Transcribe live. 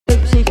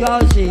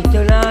Monsterpsicosi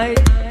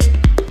tonight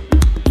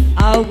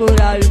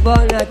augura il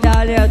buon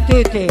Natale a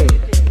tutti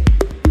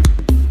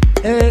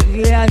e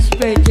vi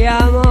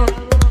aspettiamo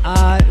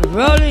a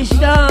Rolling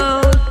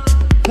Stone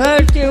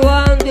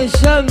 31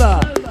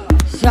 December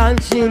San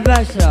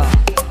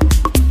Silvestro.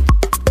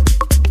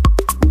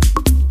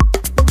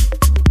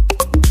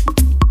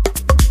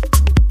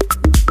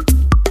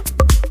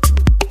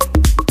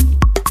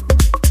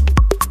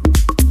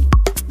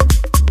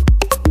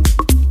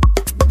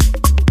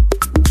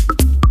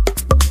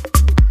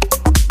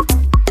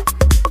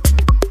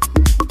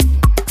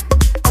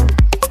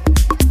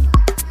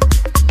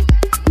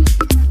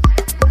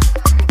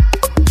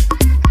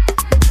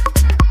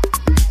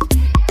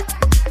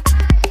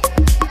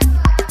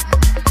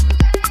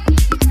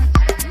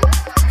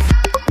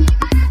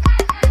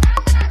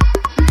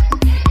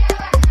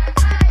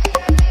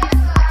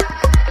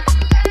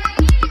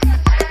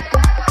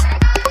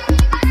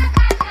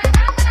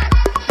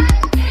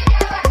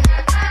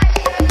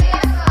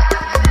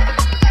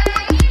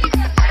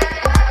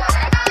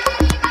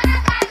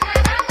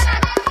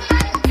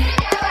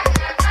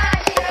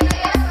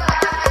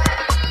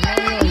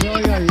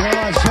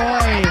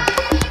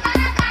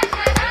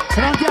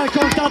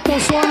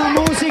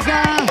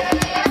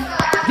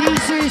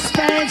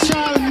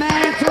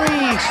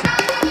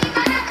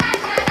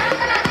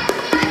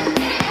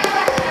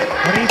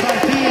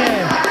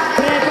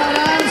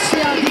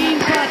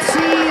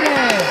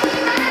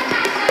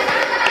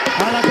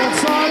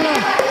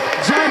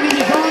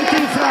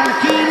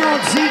 Franchino,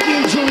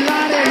 Zicky,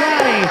 Giullare,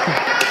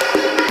 right.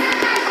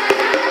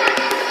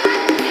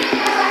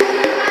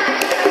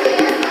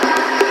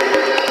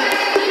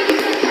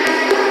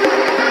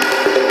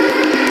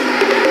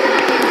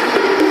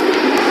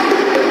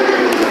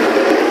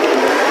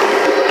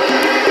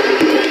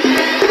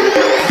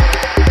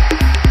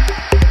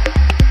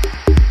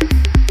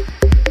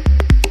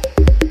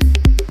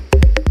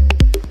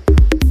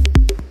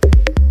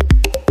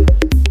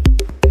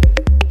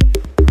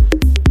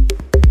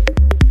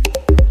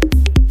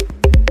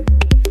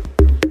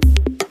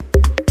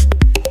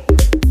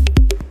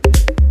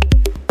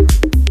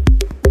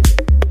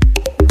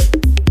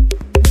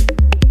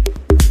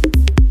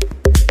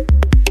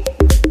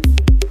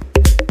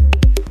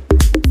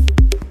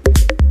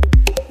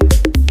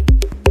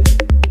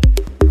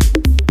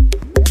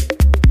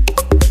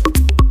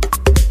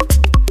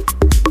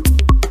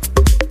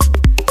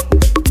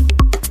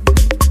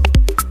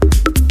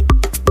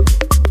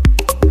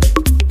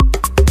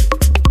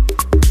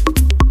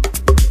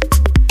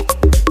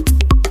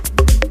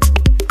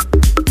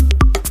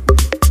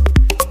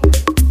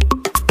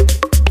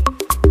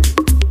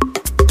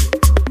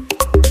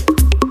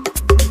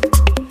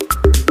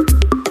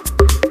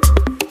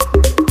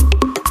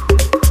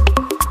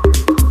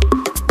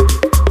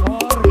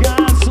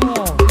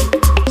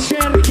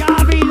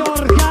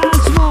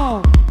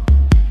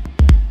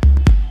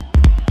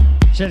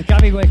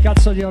 Cercavi quel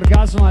cazzo di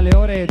orgasmo alle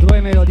ore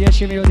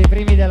 2-10 minuti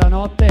primi della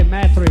notte,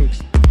 Matrix.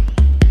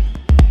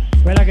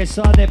 Quella che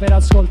state per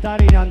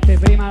ascoltare in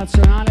anteprima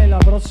nazionale è la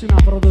prossima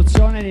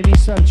produzione di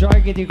Mr.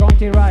 Joy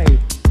Kitikonti Right.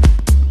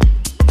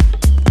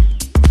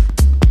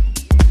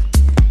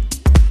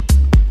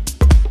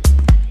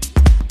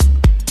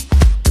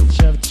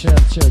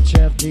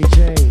 Chef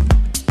DJ.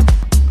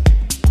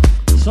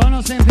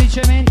 Sono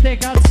semplicemente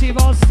cazzi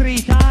vostri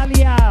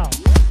Italia.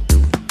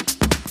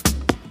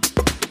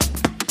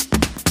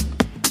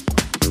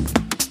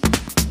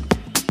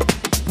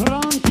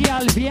 Pronti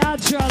al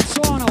viaggio e al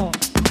suono,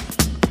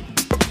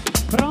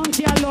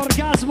 pronti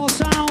all'orgasmo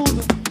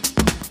sound,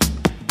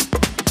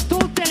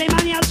 tutte le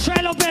mani al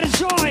cielo per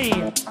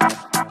Joy!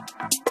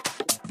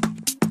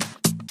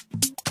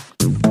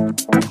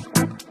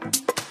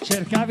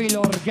 Cercavi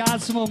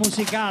l'orgasmo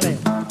musicale,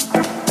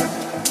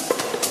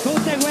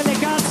 tutte quelle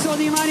cazzo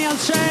di mani al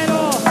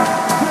cielo,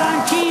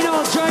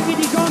 Franchino, Joy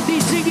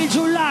Kitikonti, Zicky,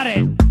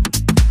 Giullare!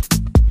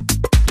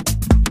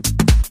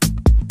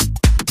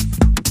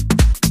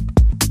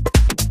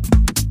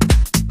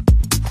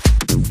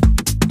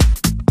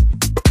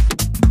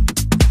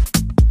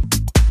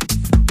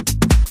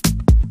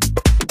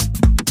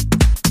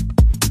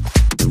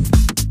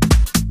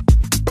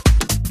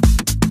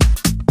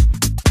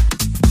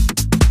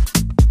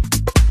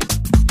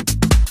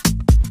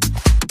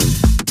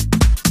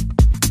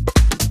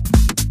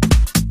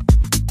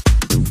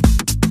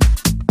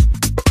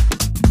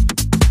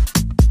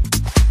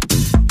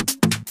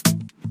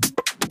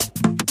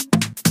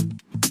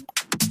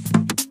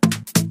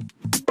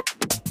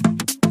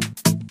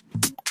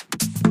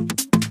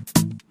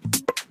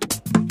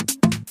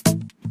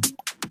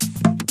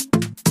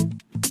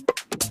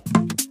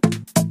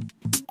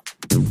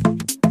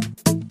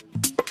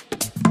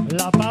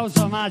 La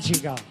pausa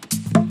magica,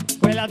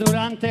 quella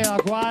durante la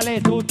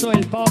quale tutto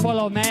il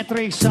popolo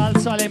Matrix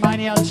alza le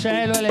mani al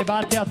cielo e le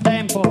batte a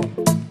tempo.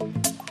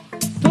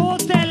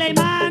 Tutte le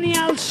mani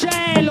al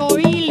cielo,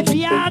 il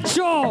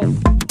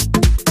viaggio!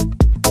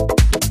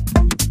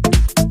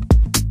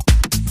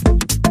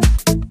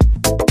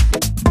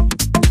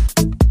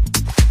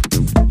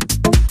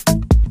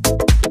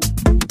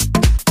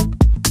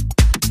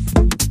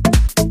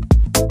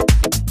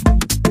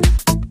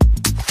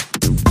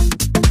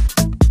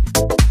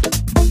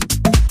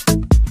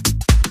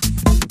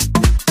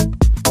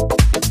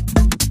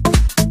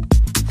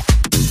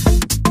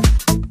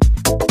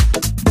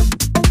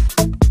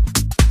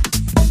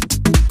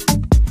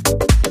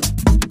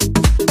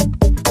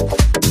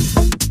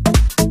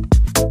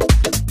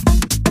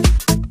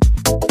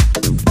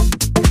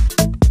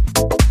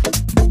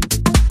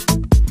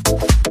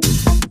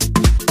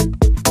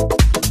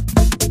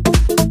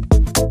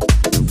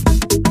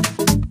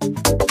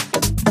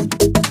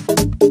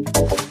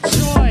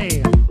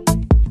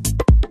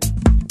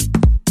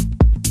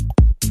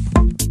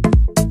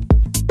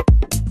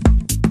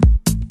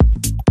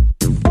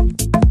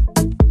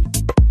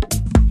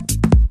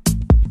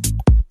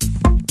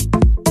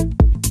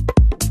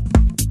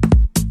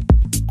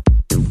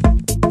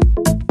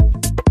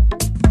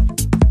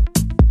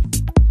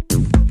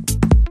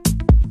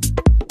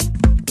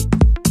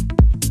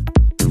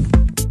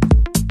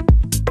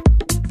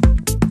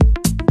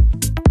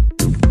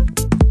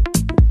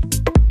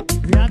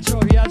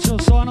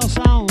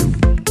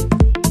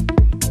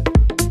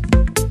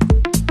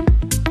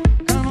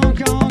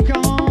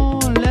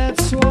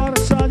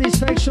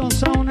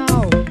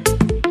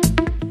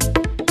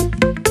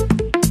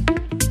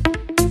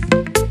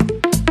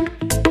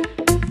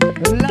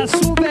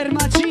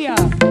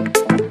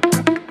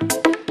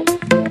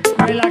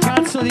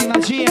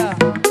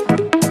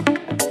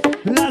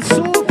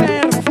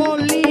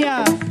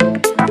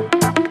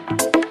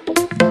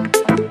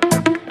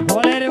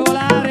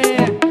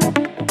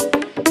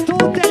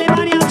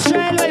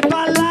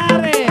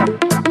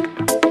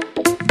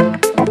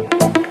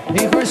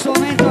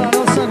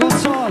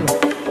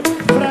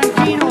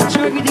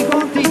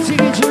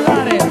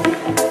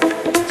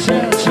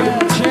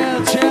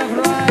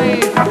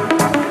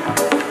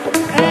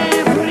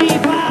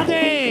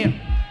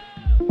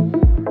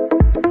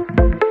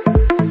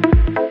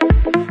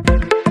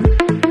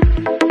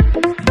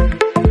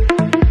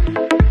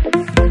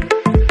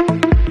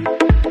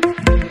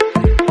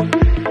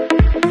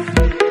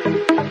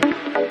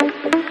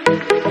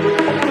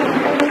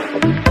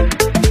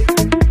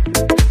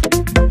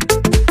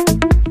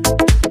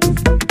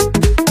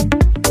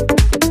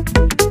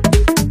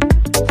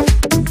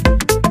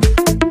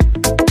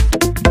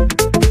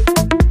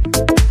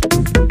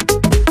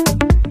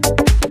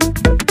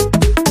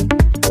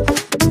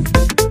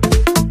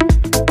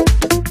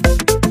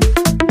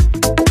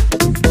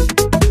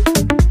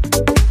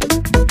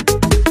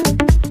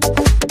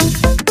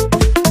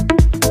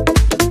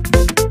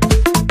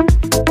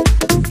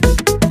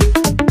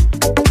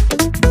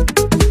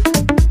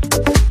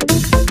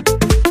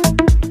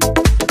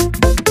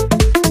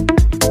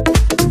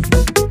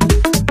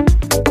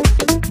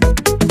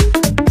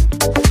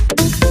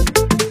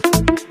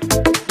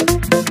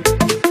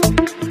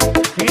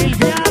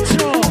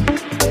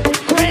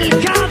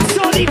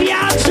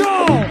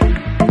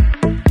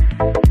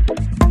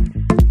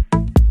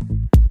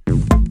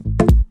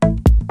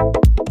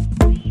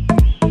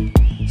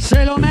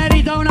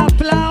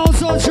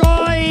 applauso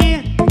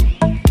Joy,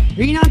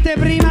 in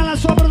anteprima la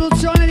sua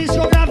produzione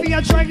discografica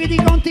Joy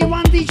Kitikonti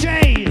One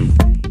DJ.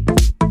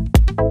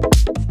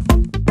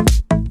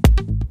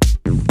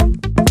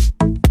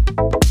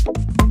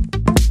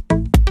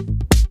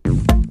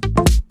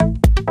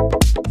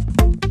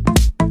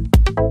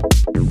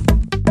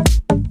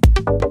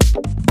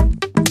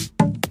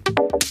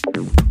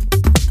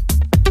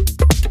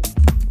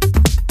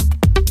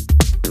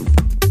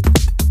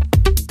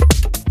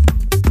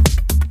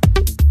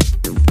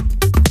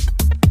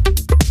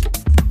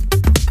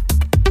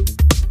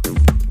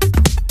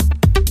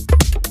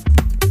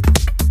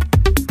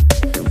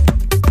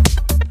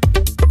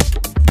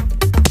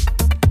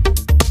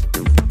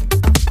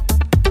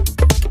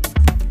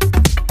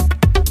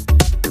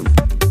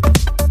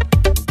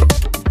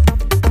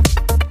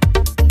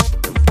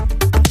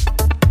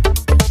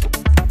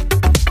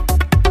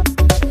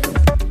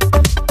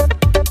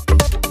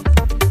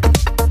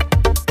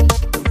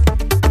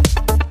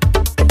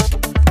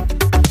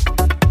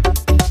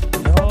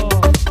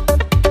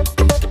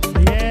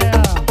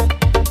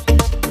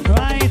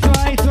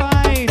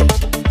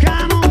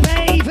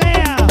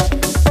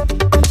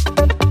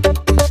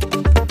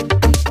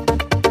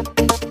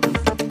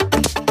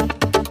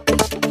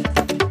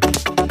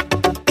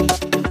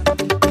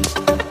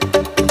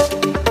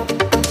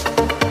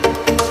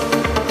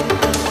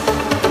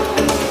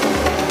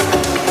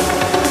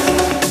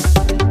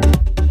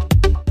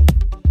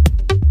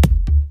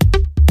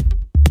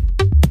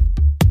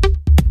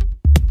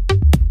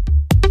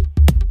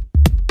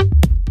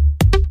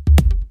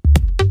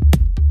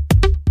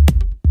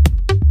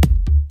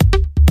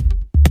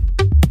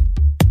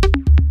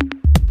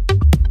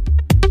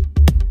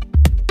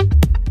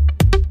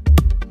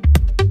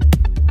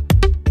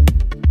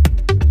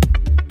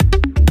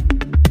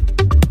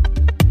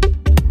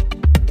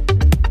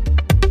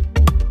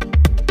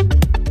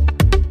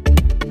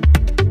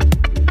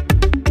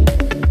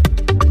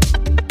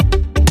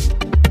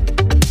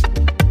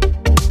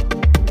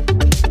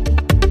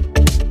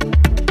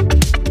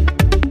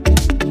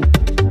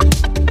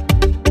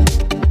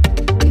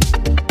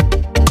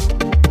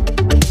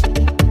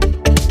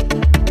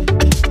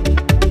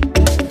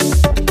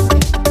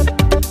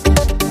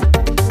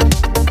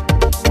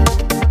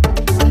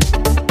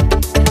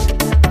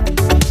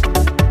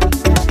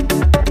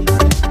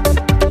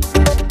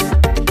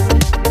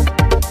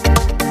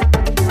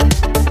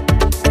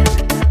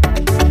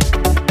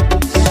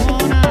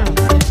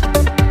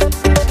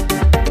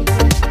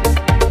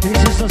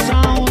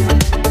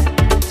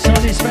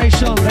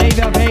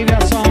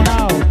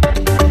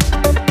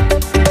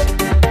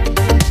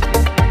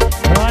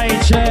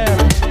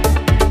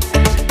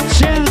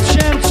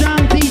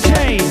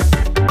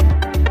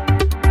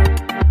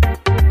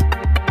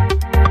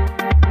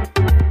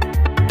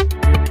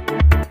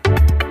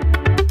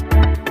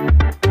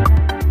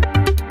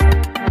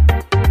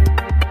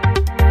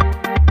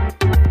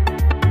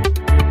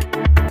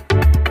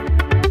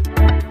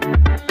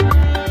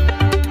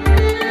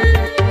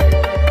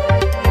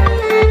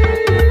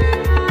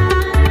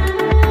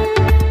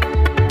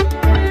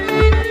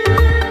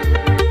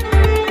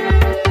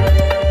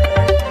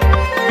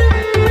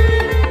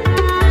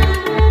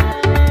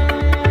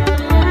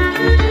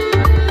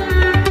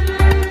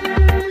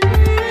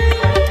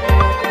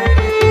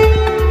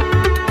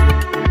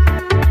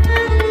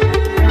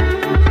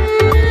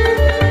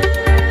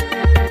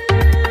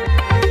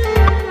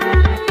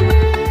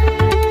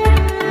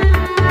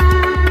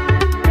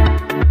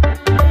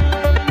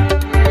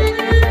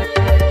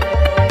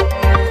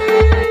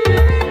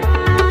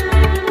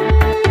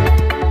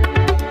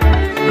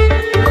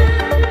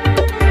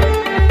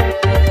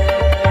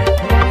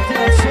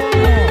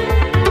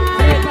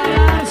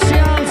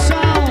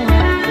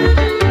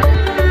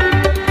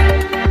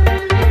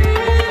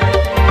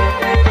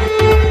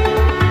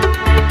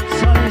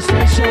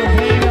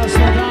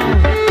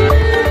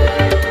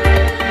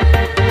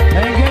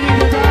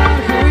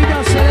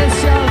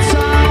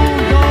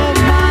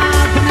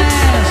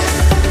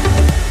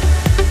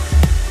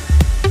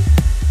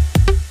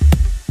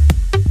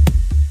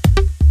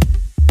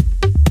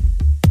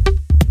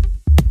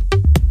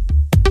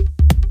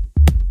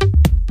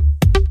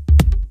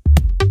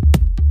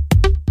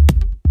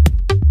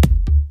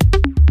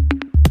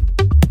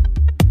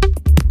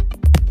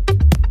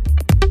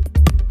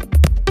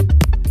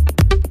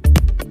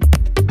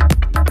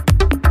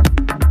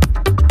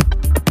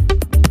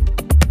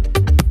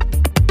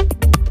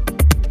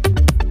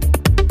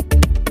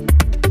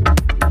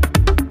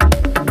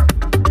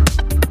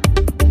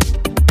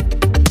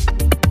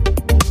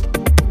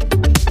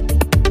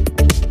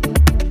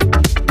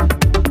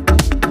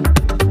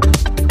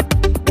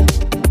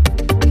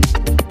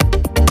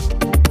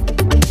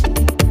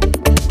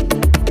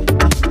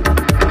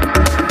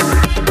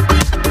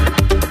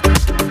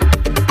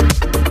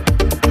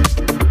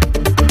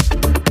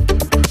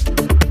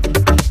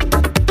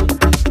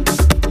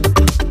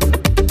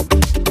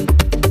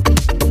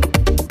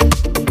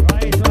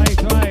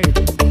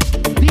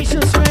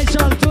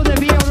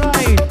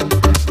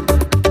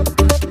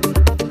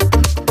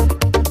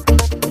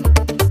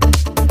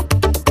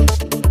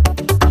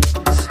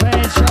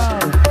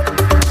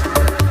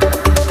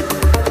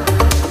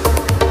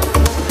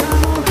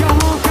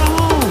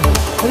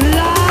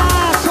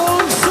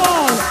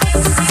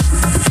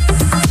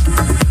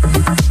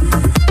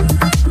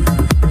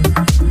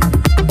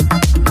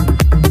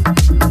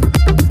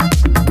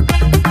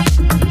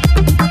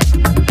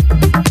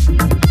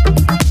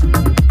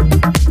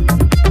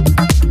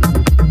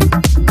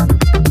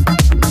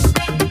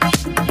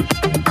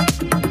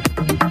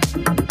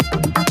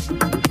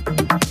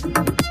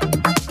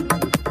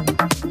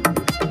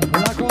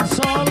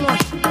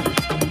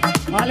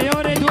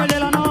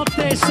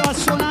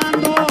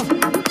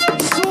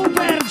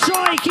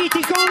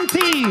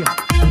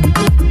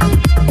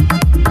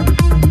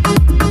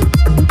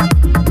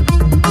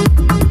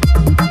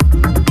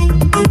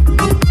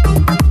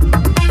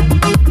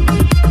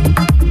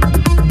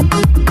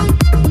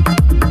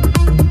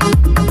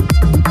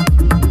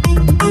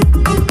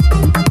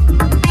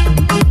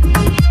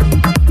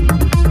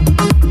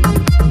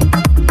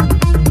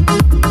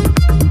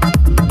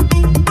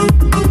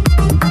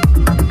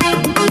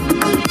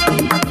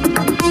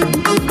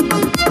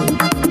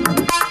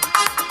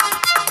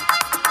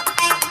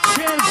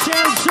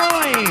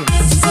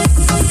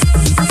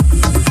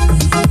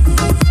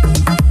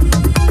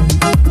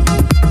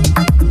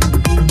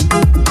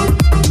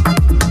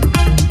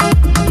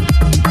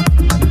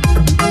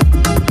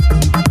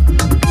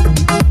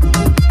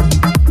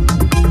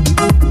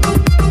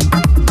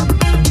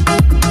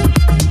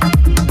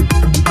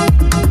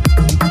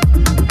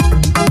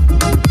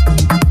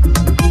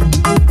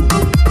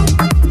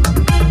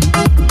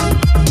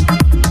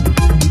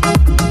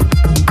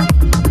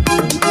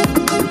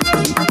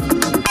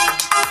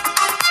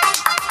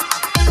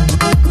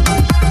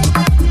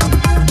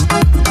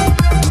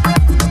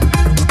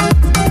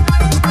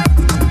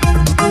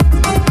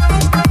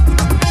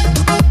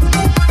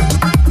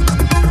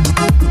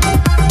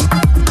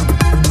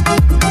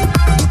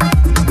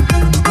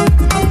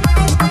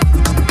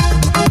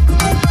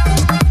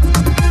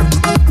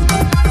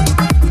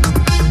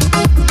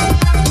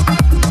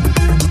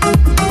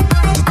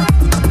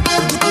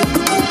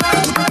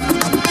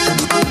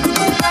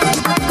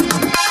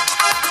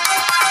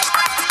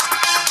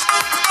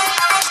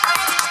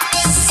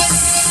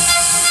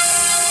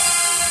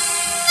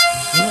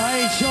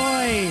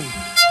 Joy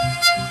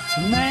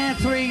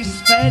Matrix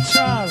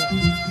Special,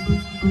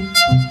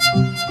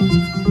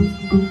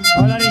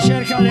 alla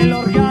ricerca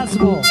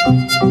dell'orgasmo,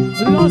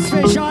 lo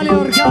speciale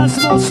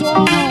orgasmo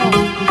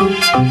suono.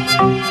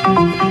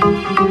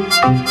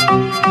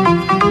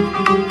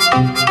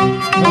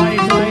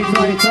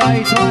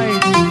 Try.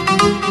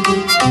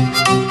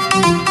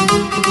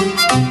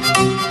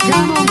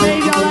 Come on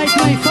baby, I like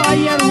my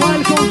fire,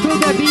 welcome to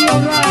the Be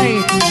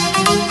Alright.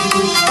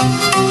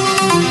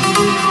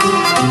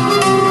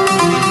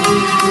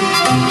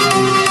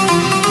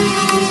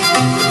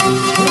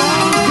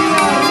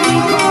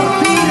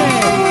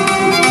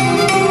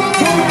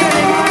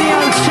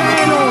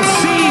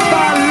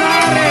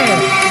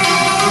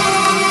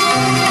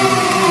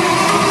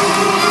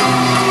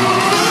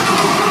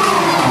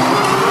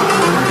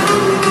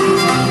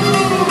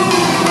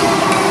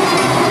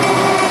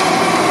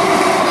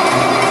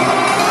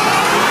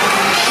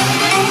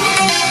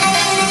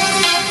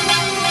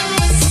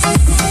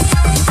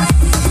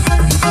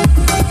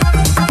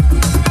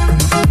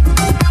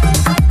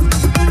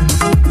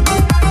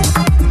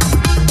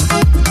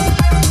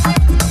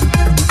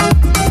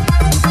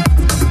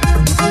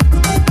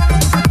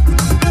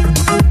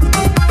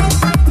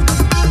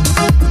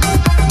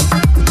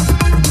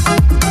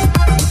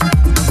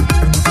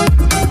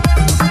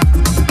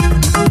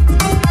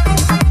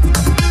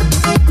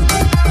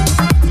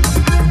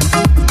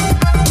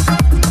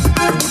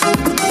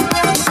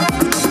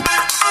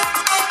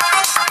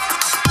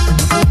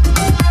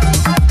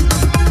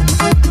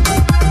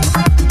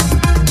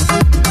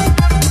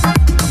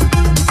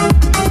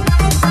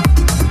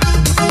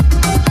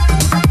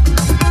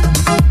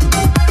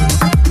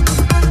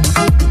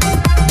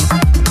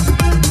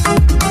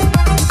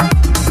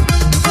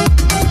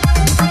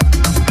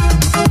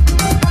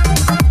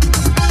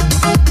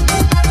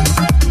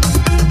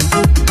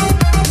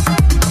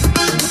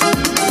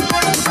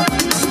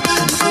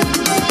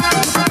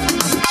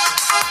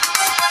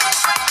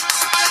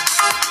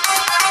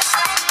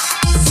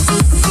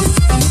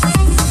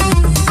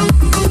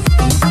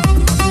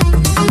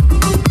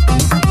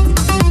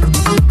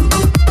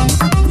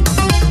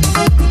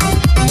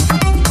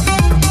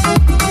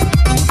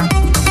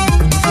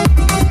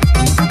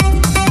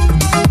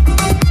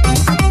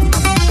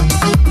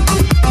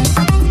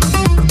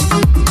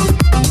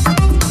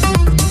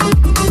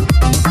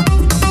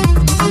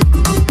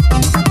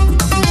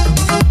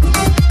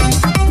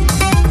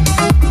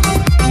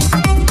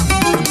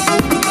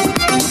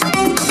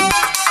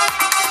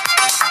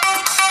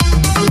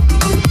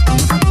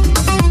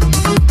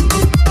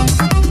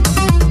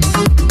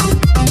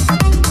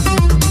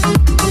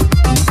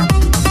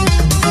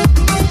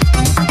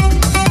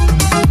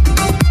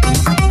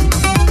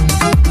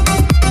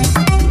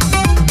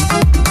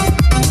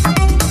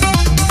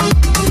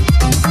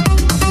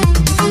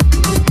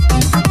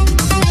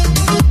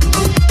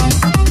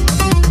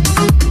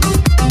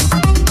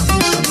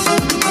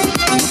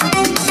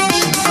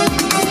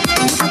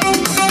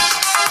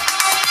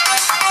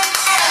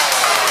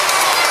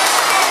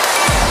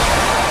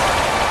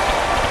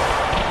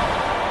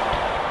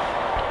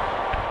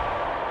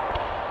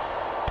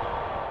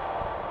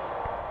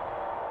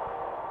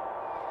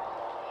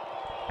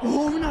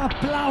 Un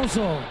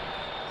applauso.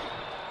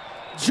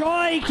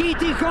 Joy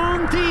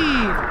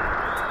Kitikonti.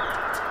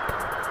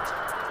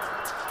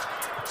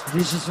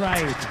 This is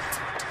right.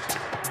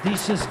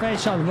 This is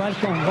special.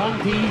 Welcome, one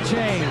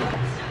DJ.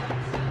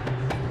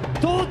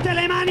 Tutte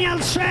le mani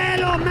al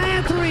cielo,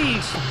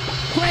 Matrix.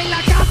 Quella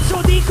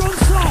cazzo di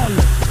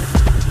console.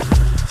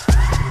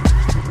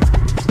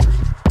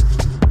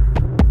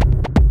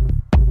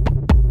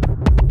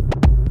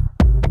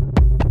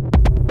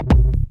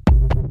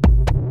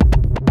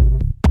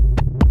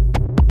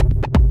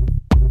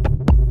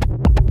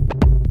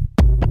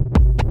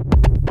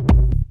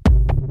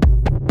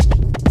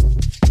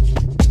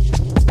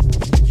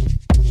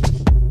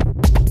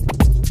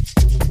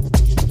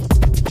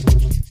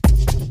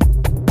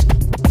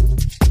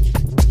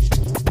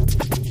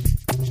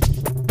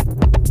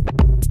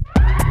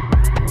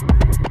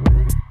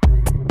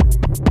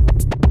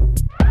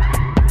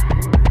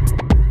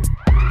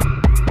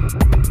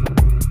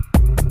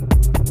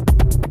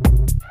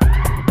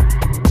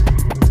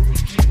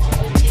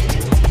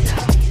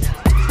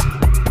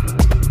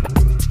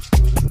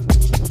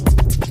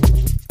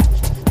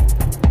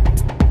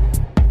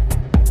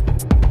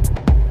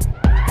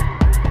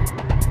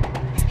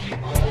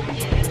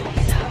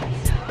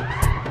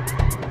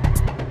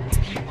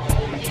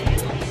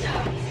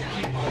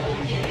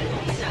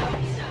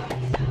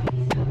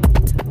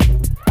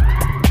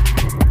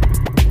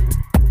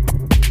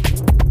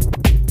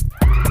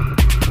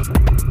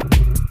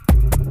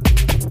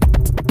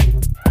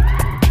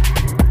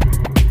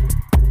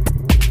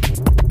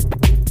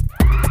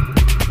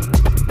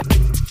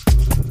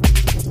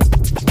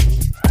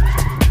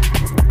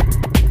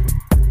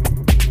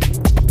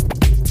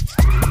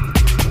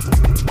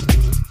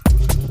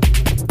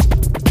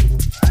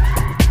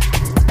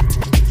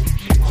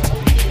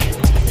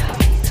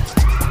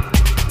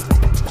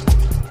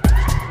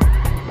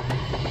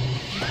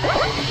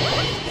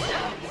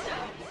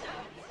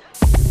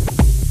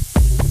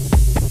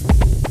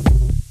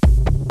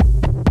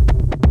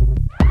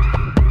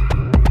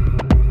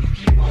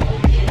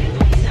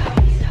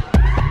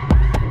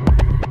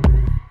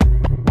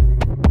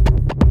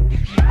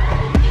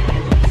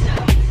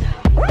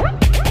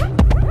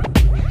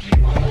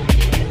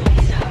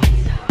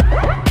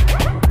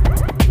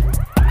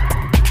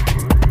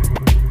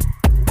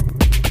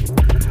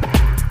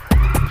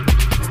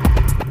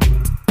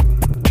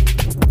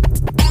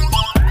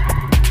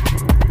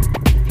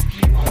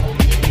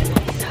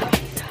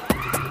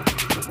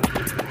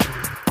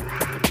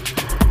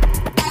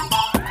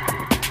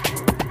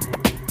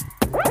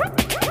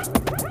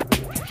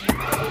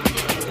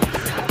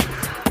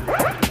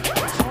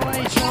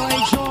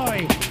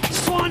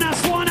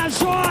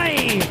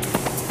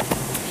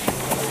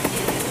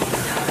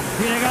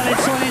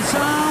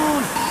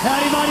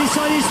 Everybody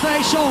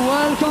satisfaction,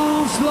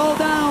 welcome, slow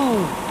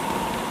down.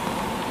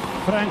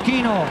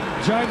 Franchino,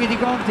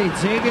 Kitikonti,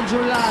 Zicky il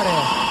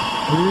giullare.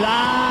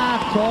 La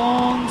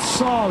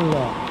console.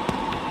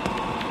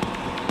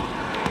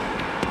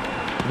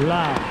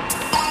 La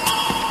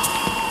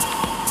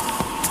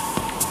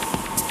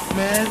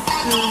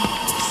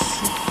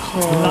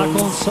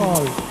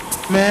console.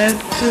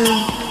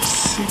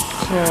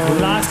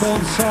 La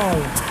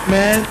console.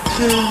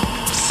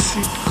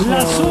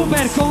 La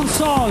super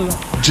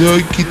console.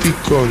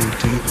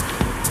 Kitikonti,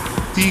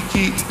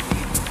 Zicky,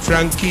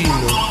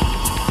 Franchino.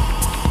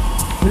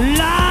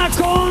 La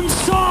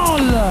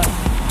console.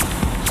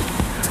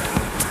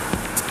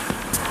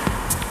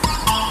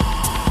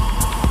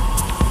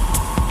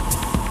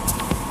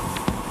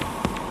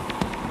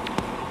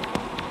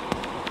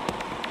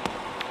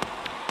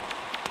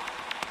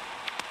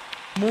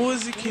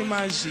 Musica e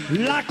magia.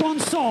 La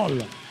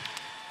console.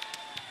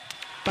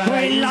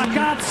 Quella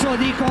cazzo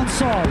di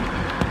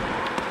console.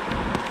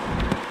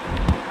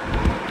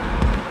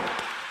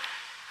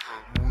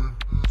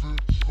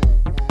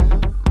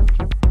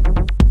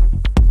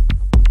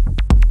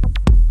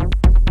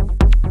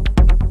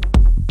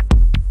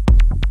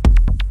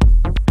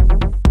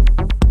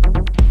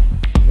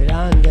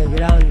 Grande,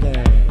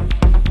 grande.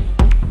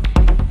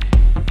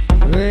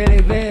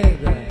 Really big.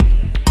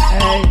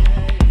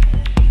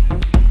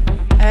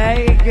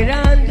 È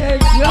grande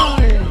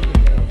gioia.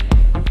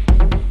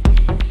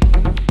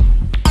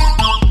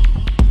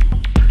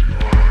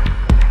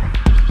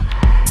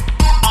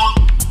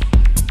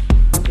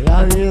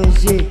 La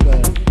musica.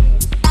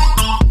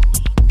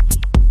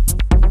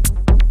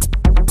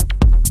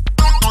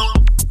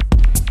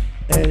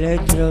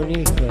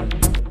 Elettronica.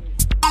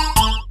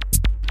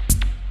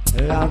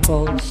 La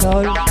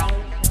console.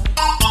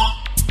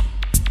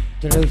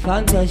 Tre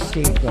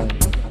fantastica.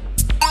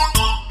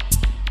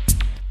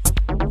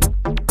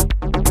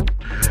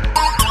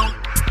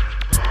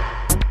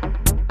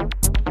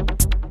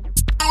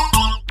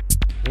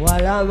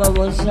 Voilà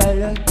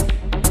mademoiselle,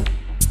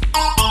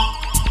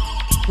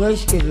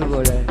 qu'est-ce que vous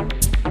voulez?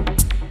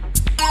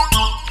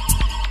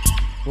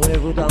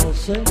 Voulez-vous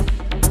danser?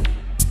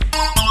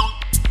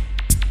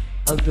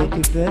 Un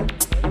petit peu?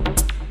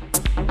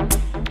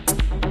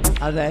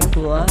 Avec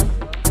moi?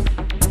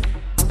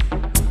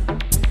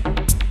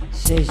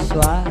 Ce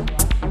soir?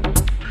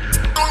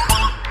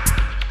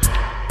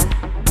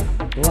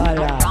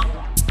 Voilà,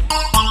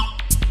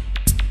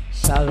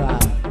 ça va.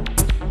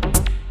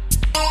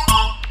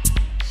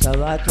 Ça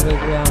va très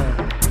bien.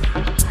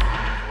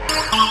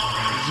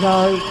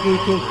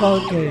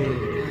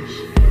 Kitikonti.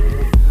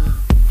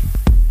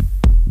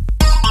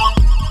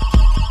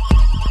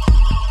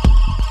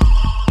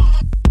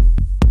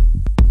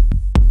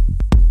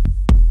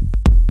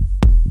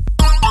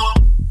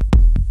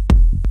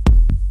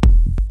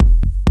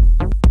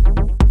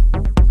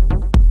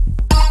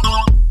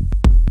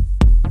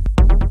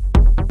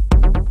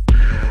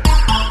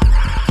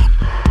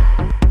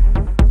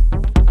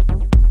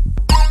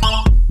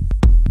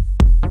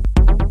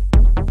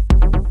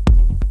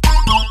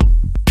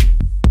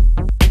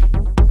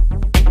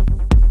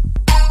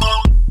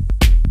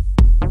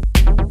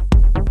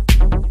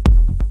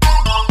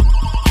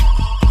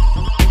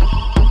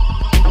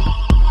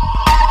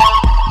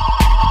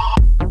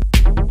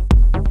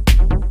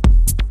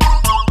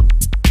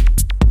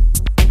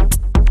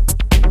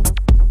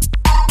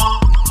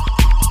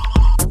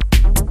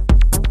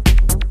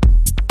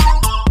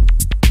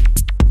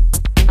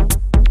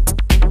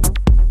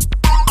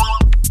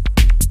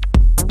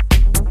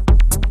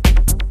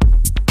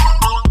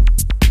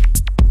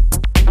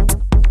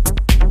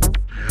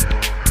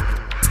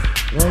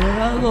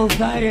 Volevamo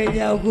fare gli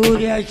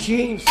auguri a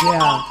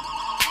Cinzia.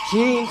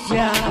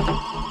 Cinzia,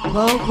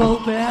 buon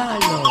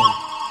compleanno.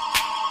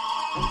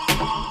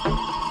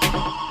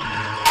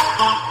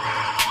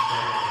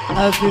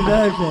 Happy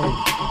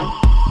birthday.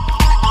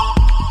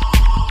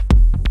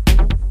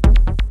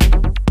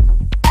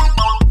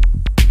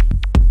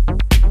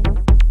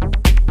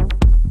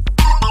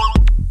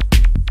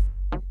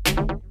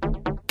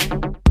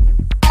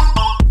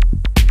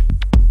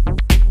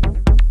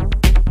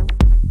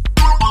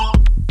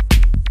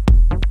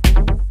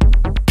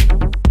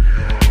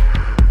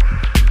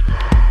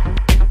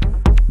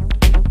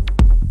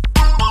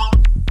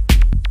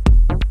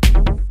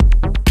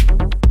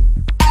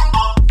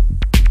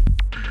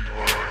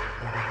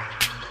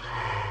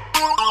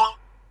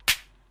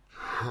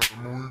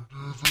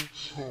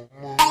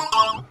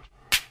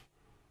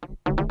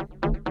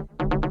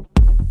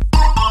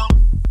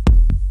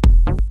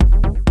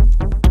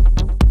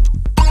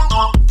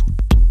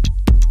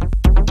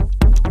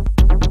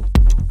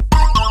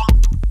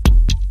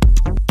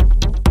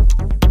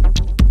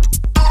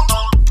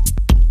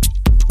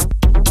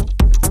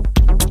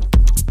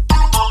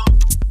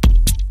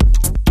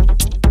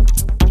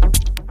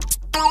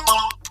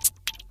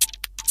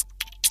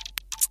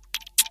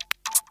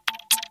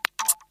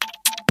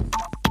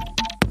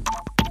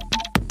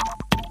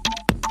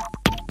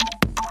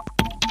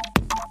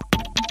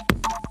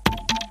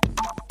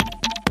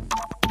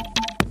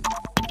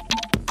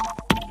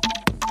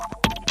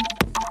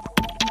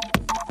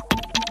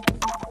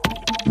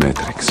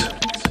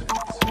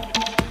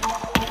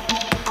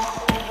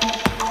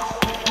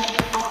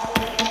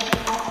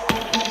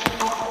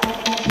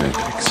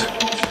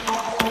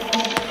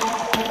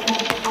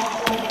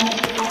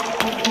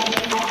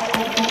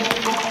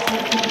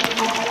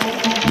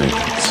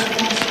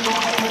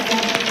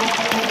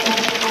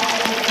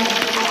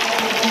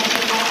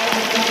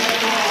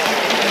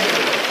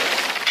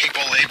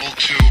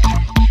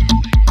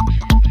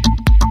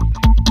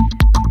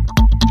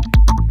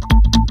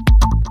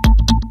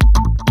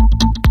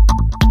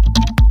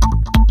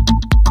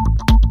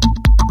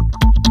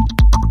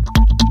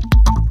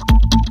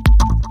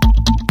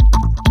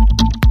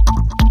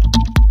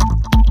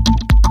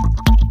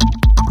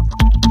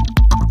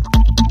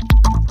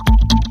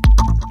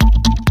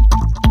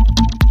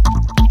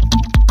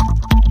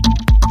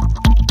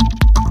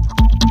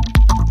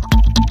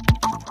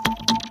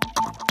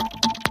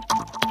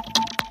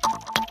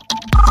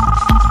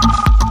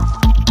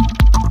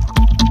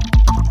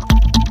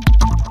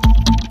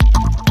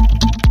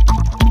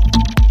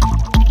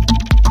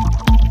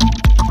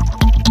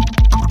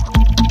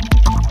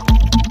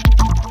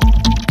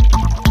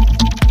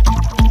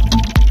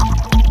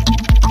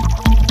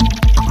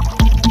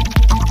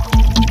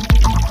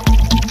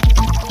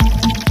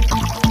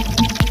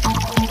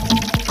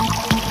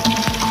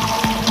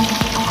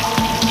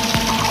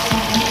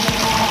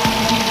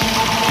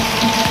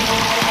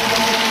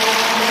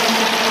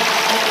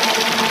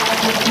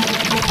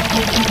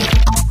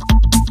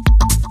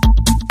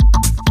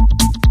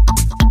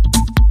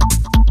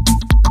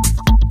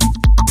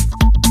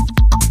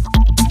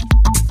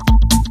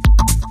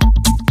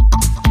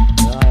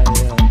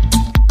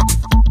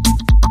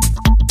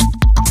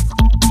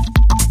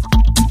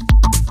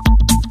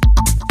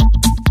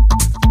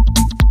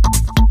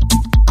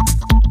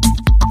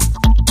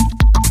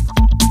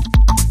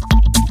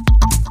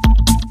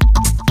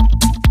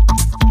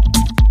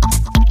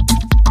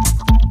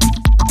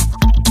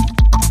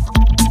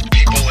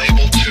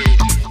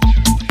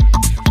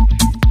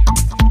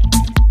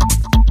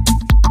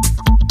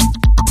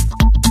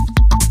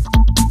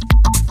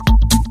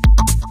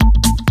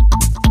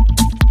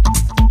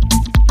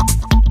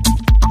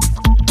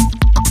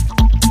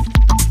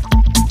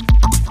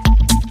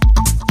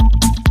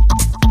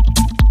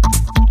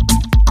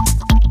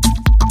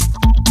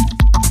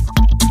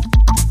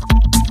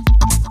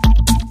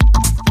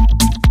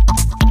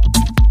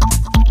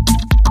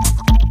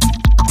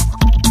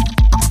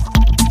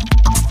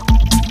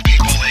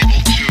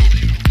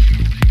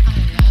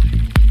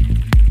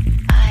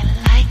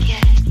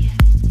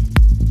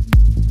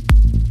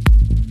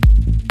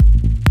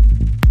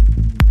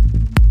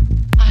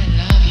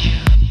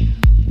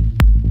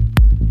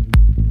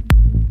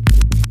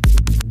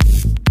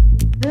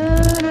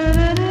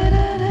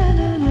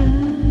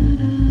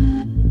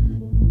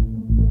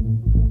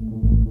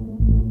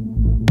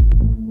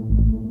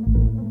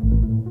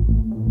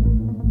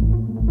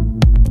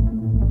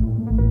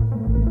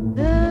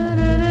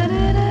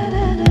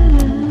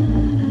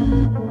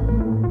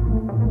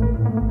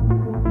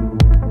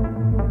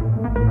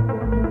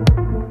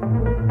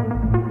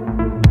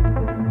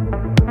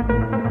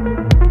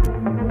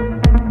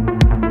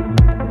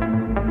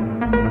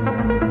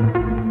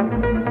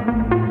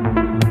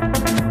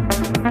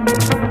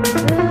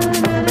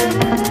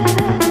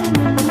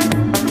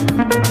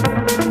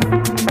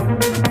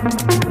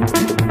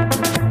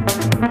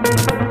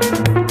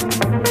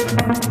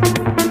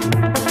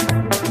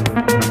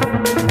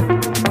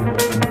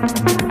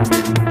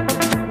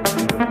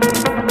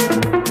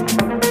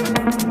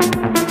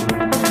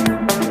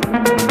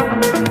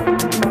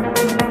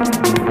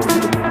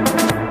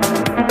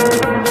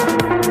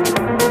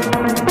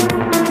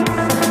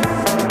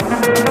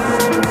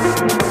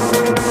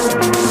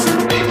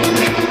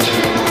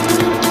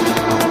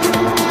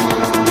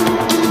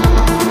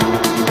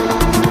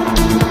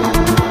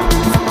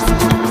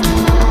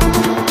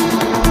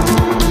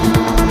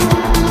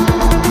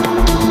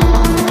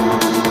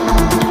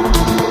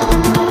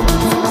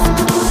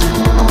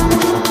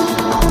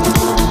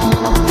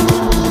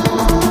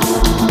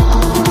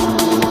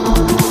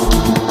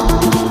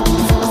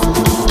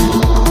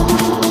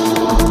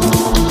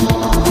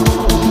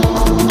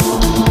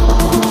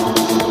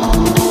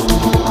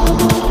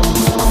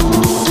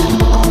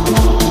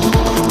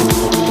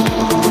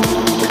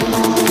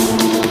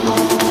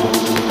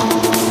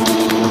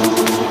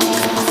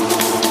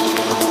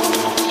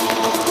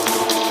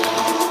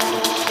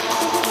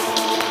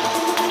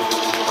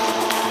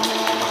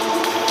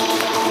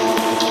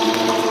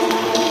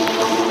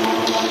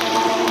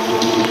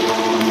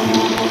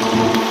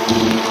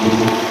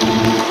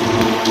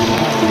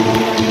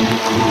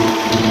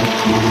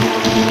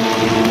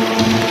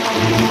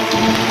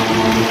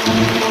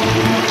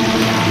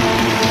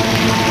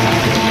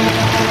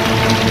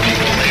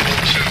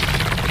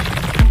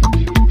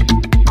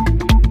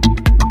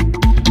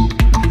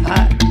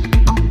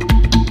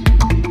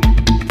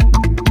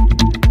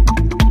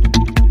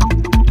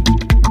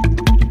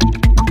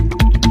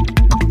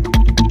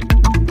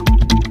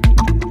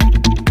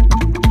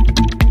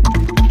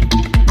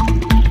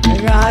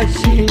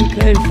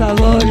 Per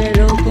favore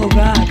non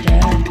cocate,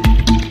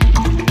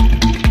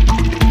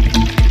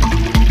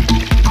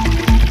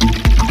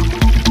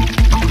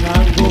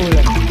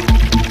 Tranquillo.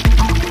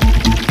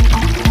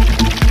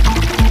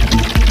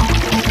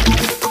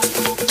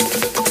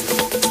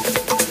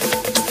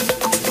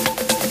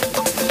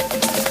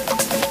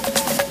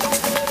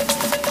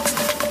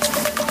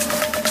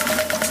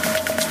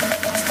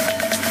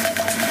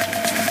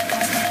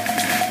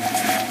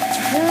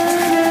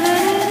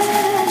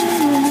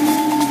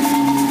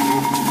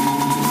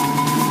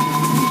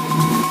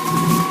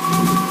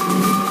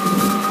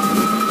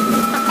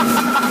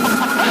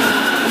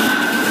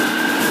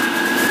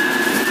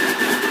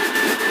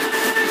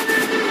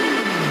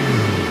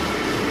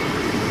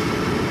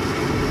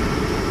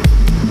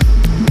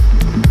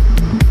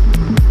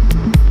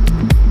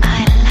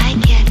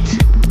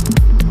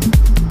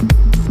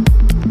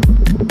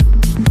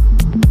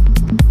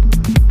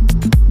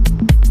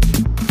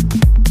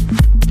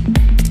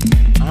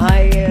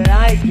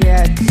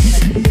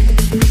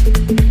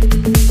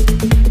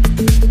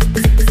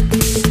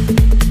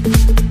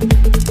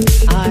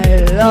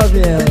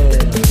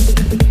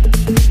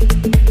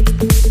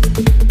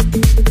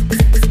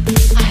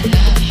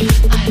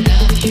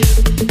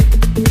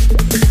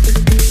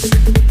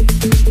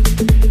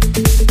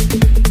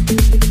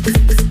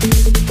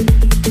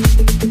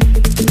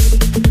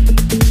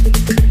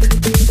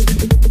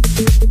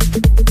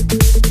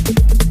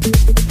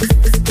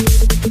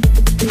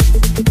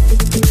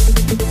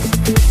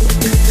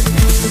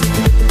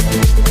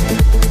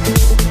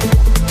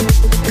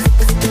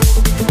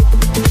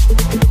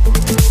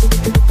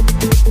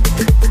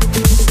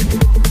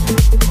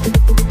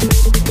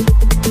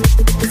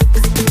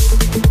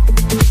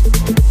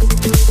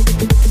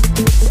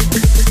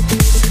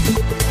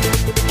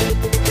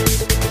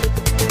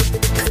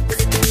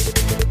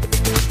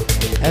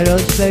 Lo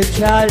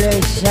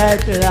speciale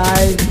set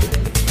live,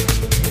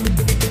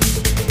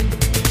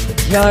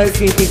 Joy,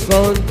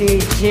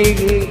 Kitikonti,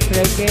 Zicky,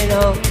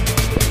 Franchino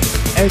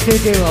e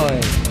tutti voi,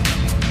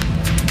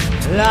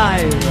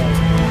 live.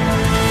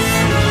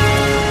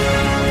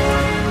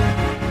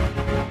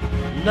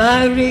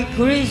 Merry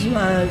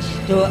Christmas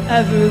to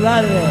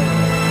everybody.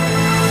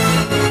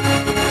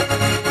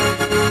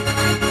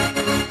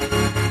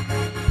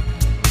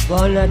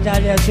 Buon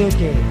Natale a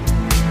tutti.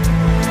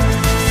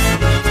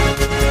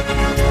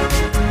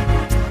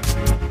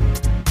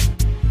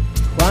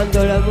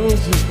 Quando la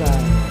musica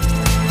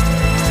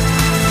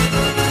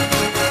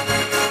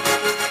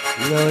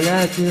non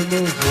è più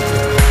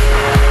musica.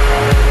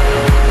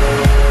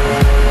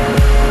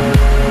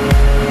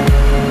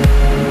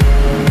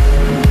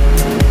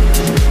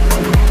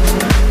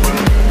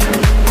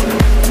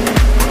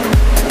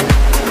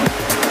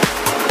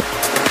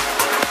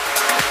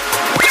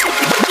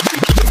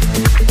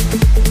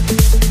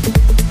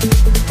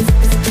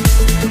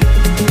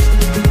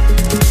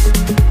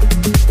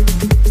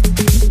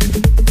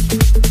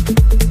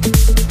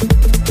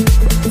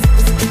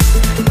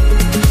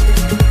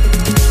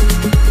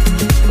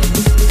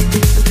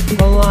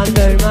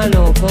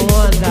 Hermano,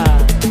 ¿cómo anda?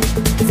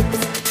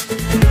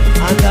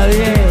 Anda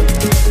bien.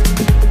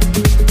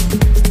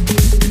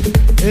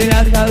 Y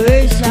la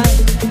cabeza,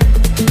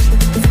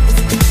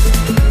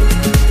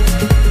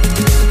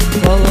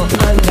 ¿cómo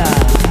anda?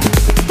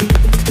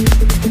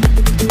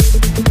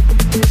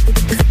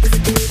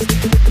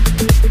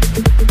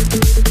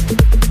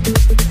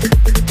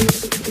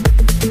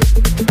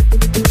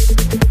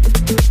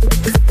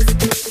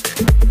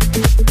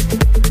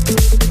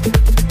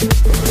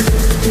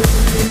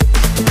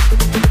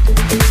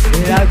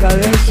 La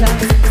cabeza,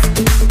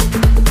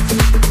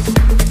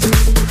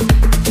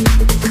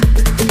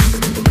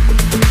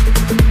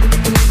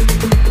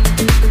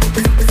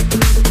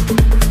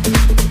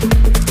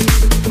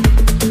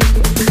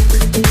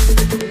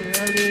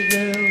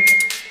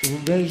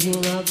 un beso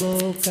en la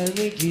boca y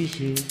me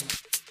dice,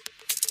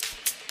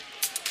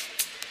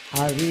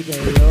 a vida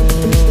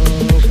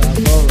loca,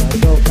 como a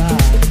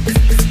tocar,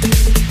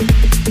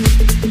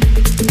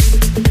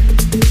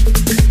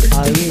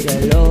 a vida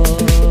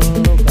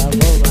loca,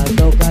 como a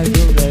tocar de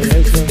un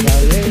derecho en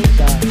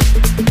cabeza,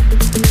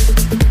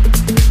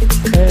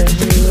 es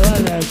mi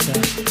balanza.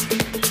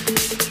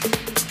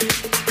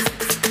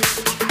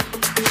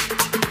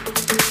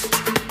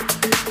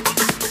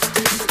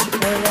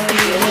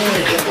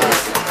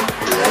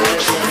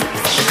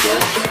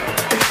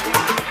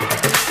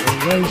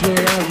 Beso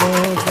la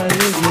boca y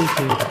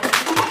dice,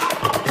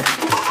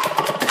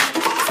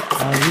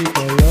 a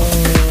vida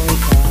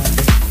loca,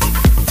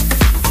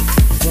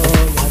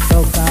 como a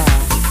tocar.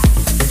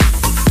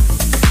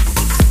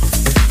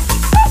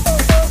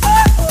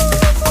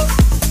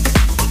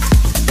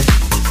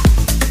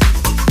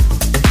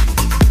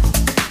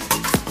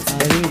 A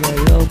vida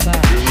loca.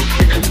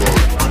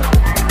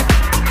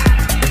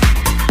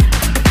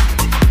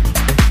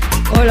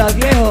 Hola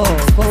viejo,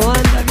 ¿cómo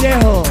anda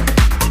viejo?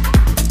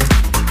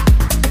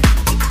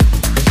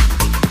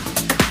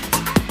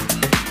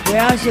 ¿Qué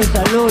hace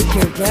esta noche?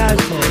 ¿Qué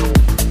hace?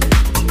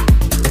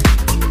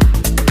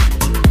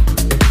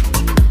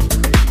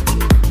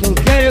 ¿Tú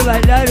quieres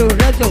bailar un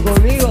rato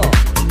conmigo?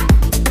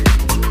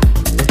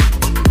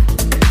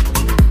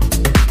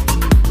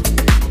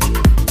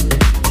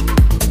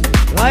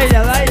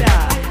 Baila,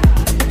 baila.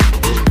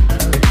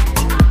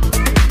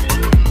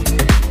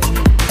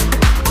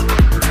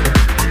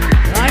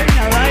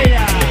 Baila,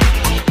 baila.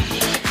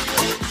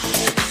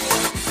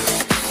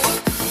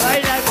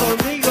 Baila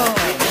conmigo.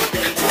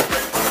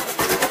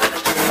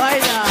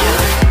 Baila.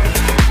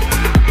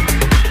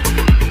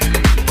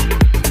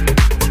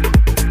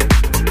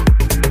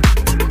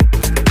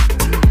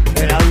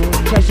 Pero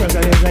muchacho que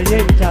me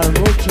calienta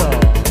mucho.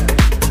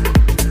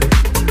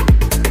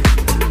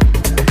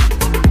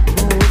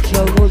 Mucho,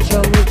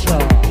 mucho.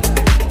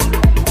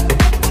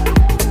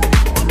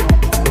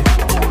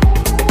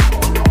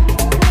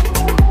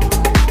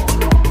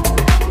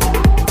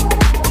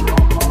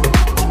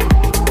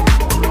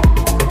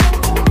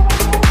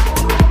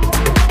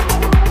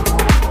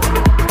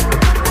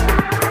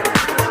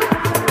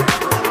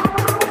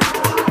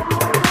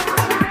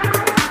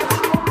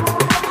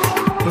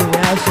 Y me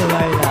hace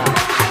bailar.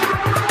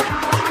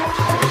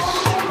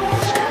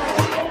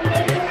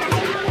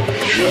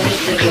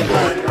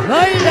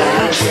 ¡Baila!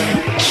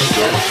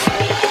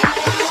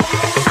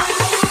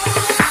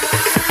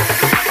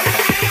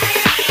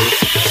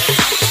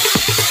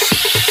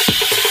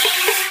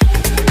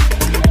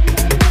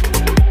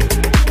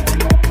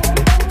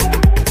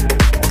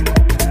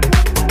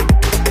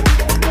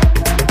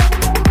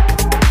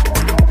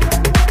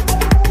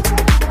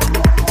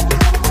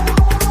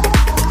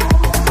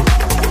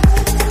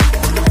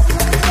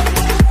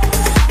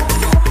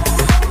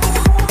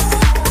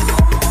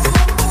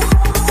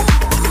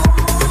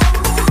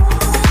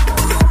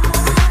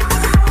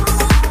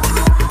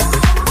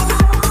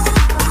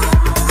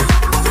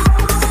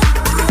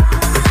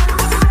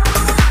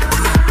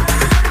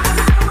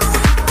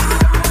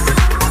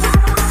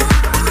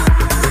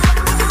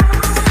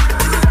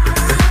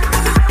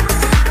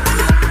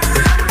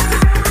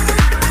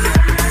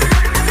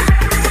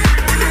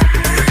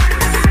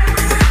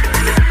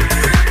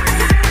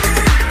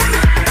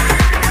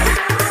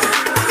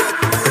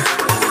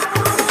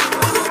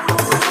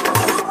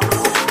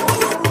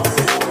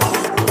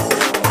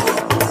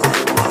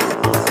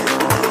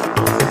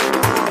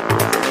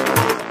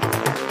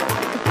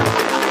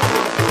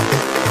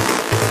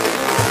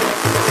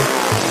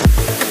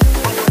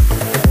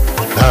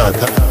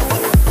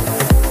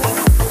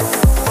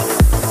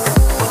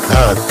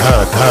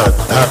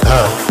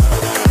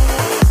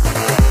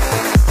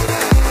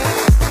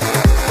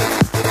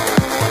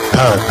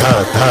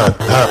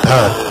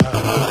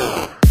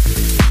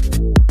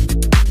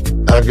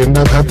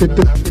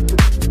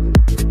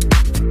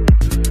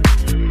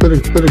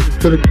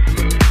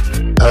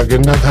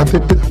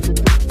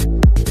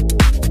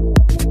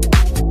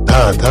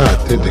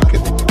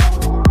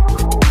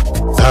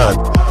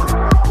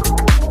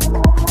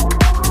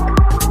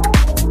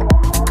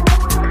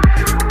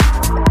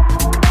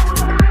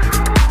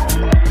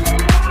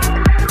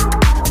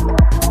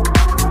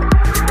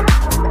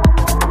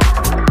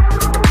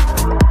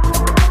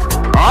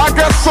 I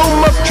got so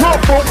much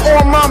trouble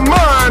on my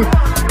mind.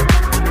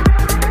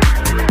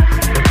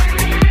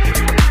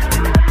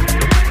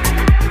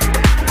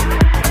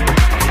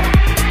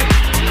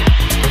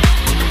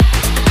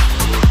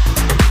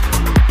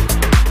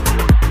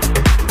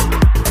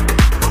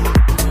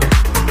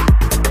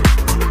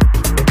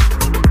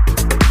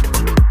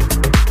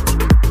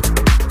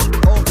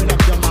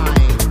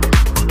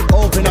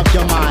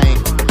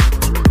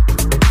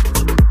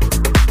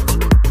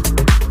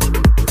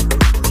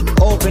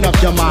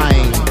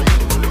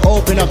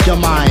 Open up your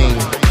mind.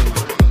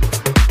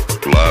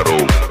 Claro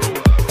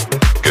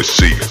que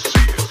sí.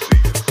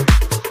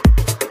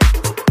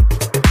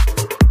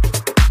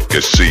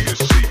 Que sí.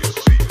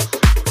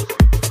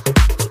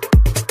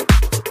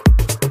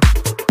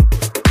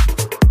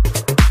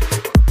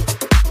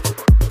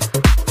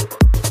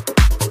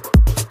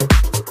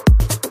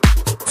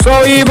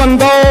 So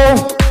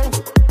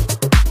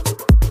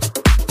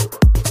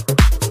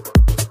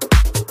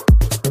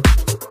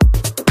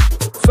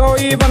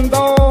even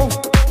though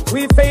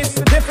we face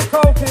the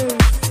difficulties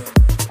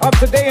of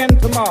today and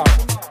tomorrow,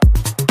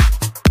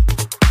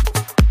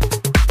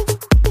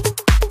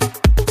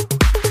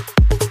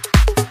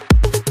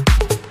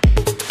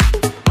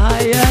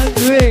 I am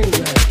doing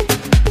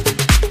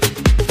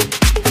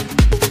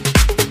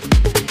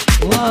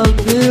one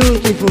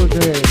beautiful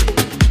dream.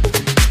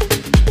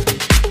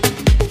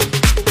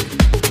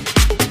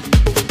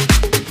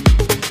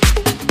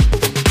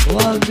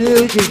 One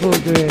beautiful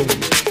dream.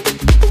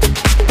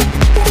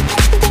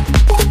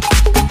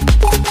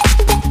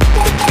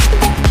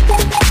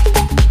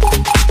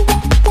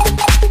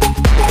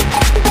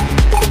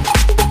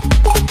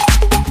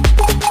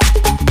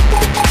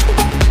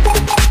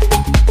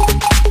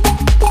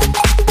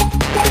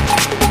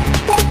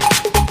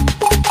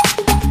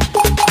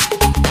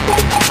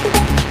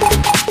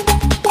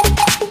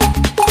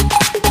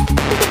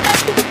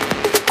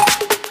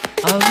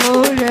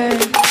 Amore,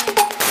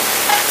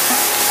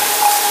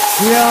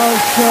 io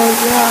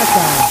sono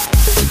nata.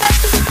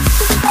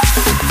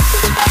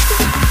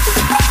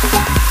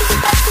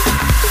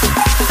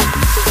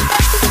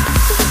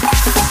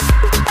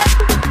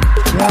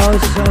 ho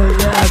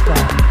sognato.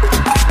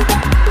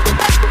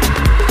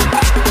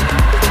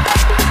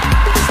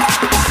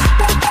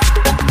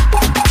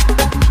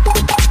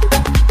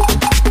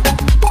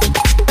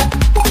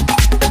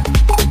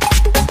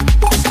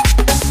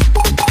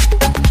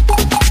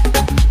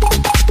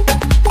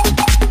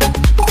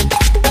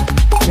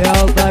 Che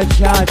ho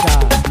baciata.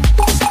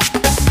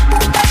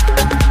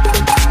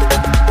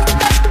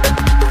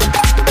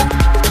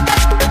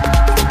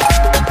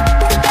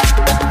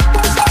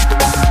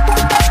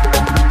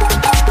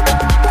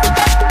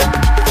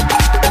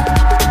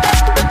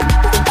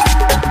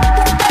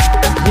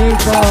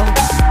 Zico.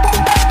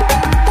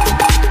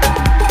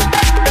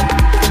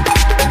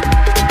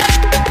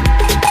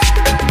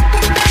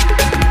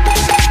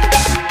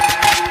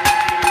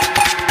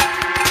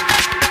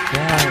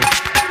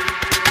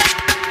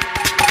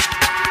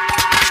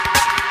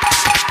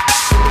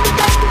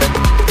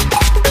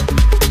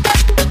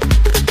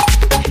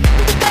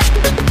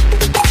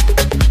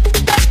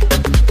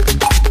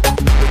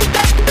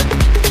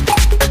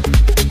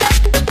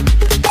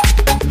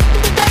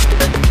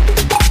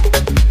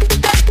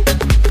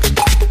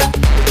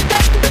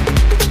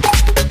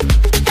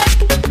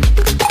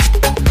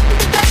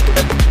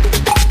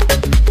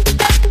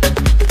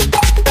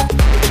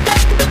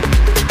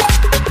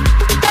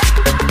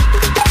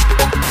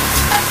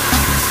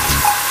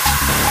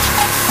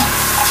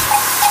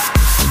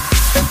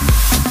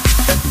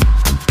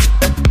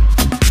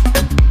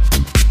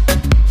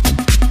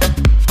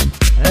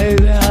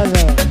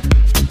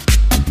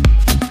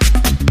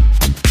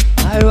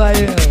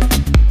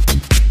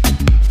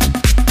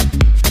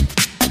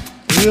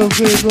 You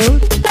feel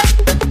good?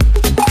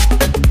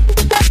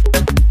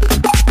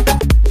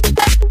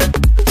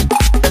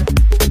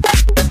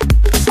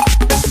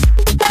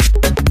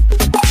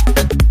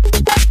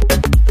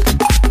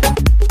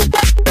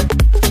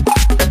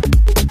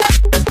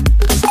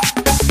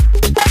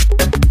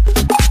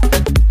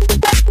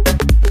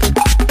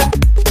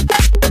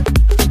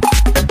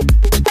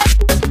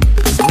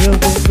 You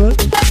feel good?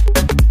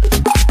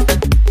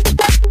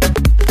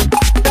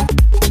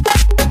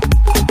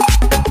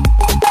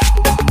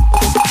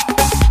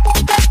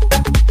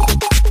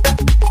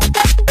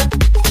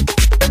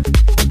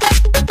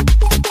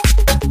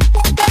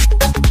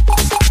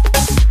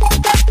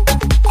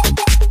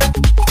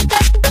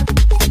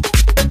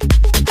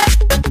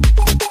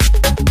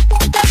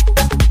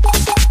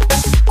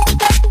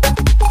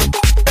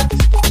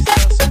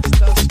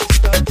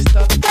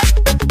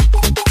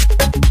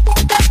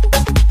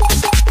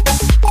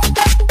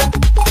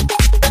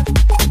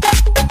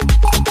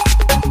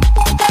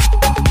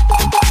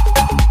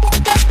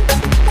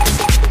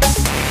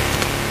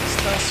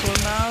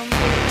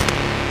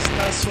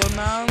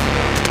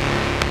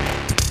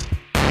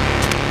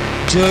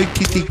 Joy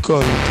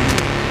Kitikonti.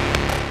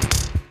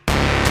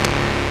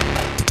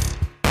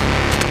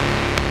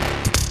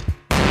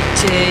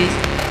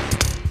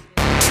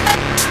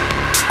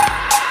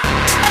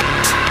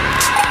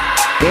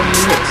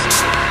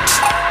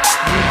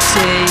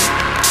 DJ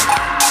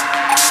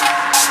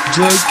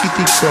Joy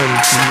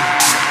Kitikonti.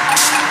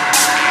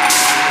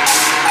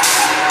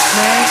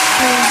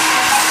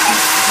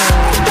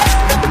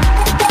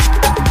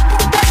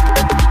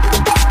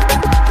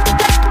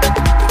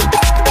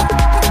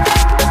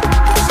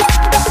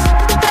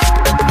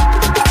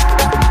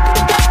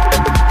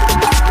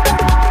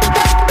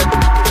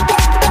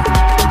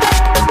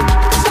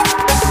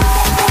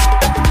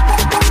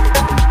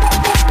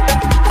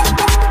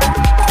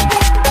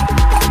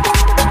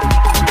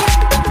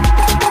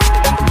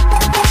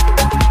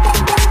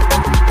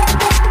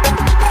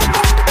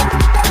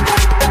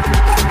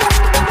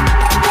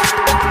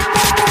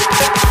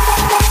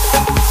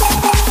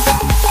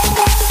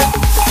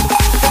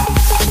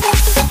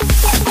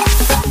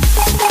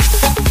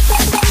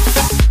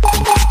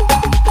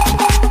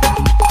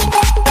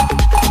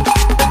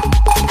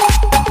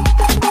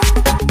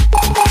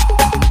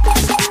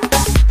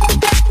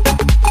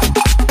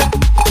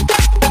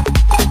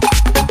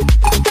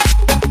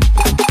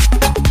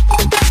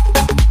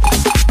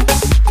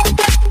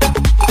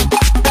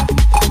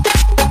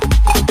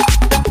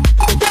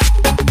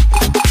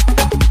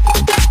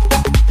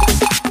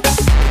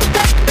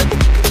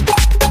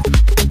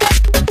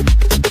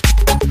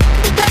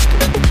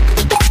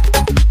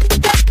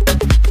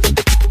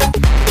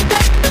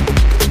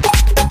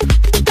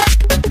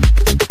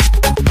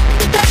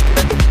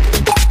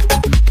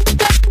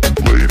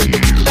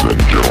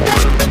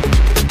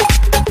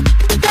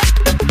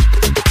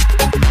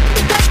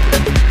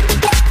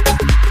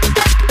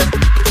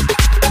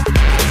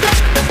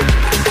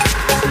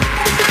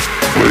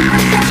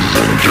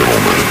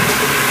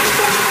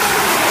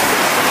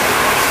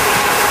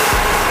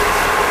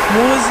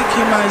 Música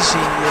e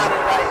magia.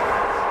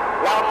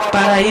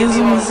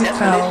 Paraíso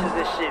musical.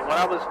 When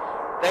I was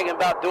thinking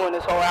about doing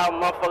this whole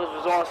album, motherfuckers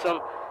was out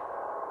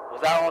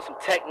on some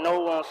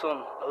techno, on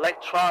some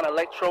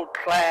electro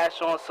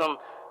clash, on some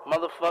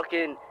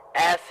motherfucking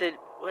acid.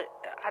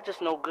 I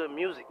just know good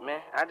music,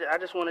 man. I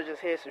just want to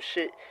just hear some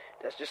shit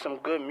that's just some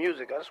good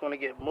music. I just want to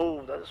get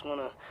moved. I just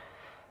want to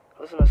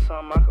Listen to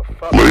something I can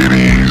fuck.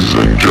 Ladies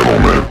and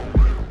gentlemen.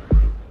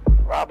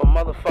 Rob a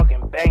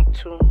motherfucking bank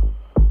too.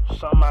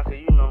 Something I could,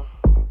 you know,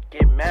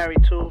 get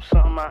married to.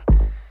 Something I,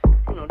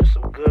 you know, just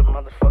some good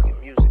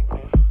motherfucking music,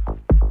 man.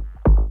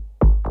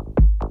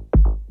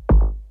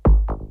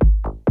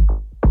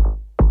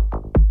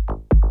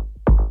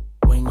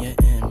 When you're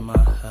in my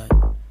hut,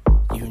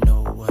 you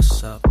know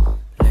what's up.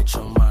 Let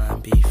your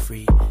mind be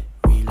free.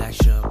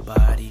 Relax your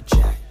body,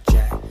 jack,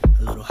 jack.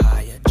 A little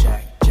higher,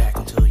 jack, jack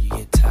until you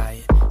get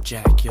tired.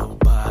 Jack your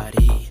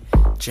body,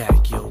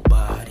 jack your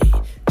body.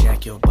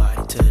 Jack your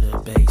body to the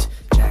base.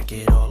 Jack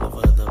it all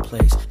over the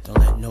place. Don't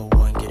let no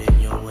one get in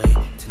your way.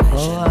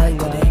 Tonight's your night,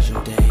 today's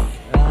your day.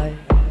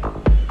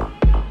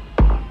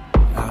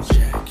 I'll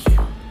jack you.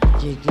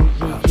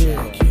 I'll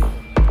jack you.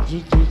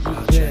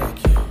 I'll jack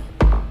you.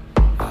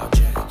 I'll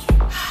jack you.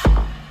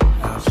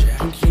 I'll jack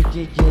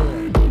you.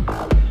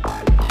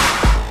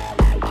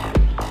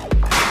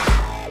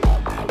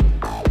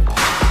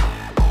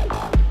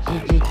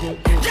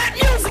 Jack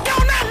music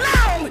all night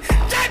long.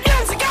 Jack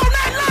music all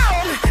night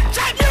long.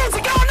 Jack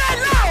music all night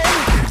long.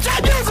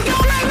 Jack music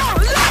all night long.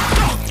 Let's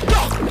go,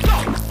 go, go,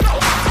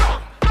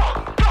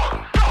 go,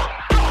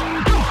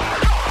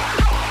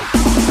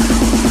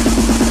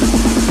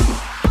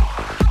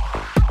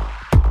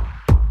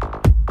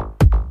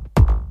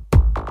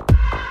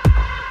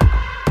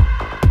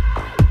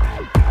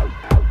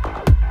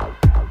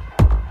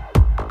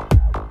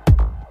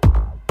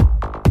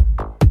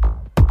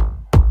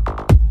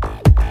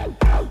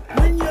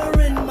 When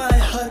you're in my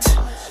hut,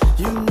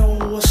 you know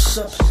what's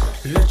up.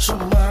 Let your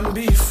mind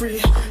be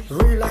free.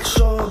 Relax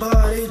your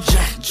body,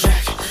 jack,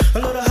 jack. A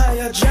little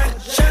higher, jack,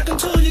 jack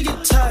until you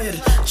get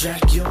tired.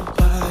 Jack your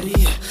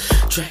body,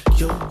 jack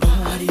your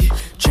body.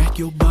 Jack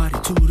your body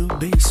to the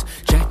base.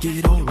 Jack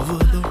it all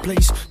over the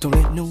place. Don't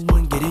let no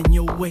one get in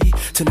your way.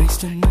 Tonight's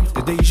the night,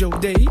 today's your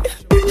day.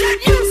 Jack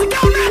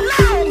music all night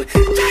long.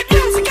 Jack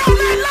music all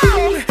night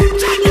long.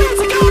 Jack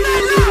music all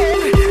night long.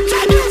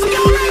 Jack music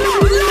all night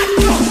long. Let's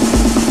go.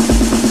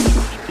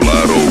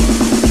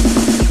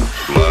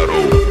 Lotto,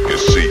 you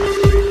see.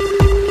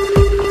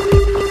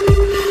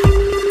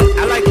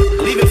 I like it.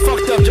 Leave it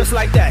fucked up just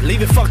like that.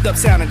 Leave it fucked up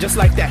sounding just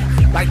like that.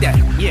 Like that,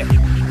 yeah.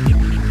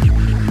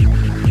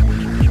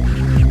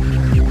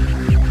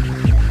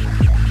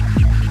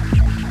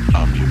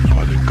 I'm your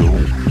prodigal.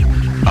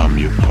 I'm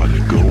your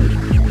prodigal.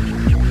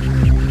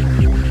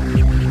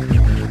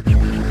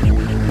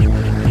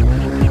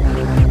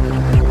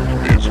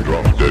 It's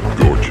drop dead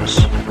gorgeous.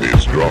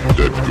 It's drop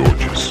dead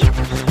gorgeous.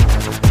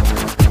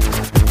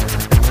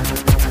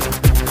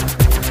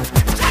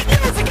 Jack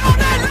music all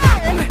night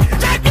long.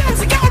 Jack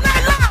music all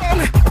night long.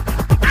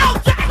 I'll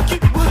jack you.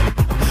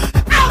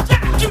 I'll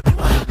jack you.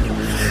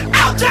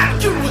 I'll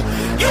jack you.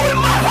 You in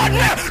my heart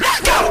now.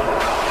 Let's go.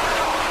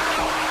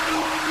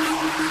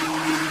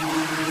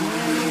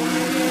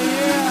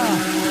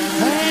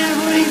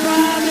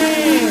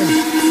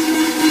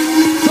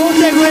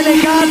 Tutte quelle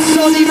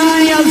cazzo di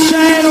mani al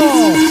cielo,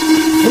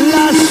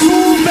 la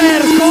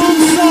super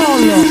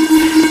console,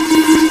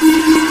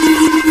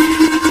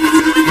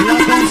 la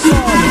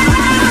console.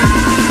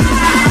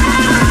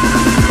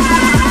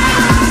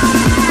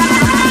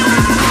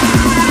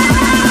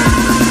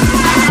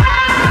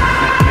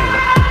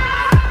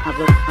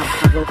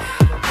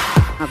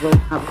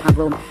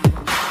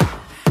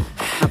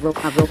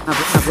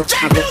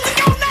 Jack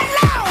music all night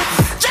long.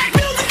 Jack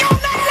music all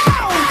night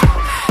long.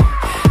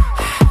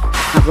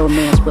 My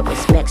romance with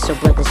respect, so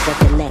brothers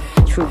recollect.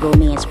 True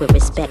romance with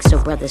respect, so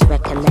brothers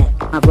recollect.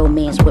 My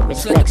romance with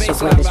respect, so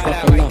brothers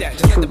recollect.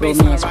 True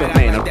romance with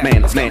man.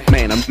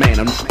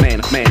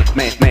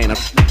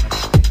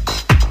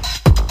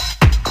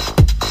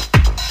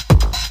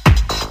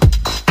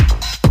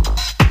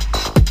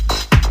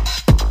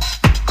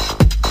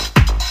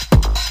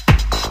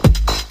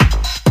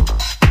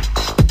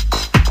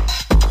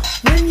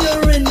 When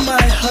you're in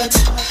my hut,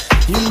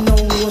 you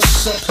know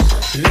what's up.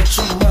 Let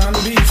your mind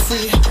be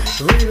free.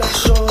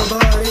 Relax your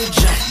body,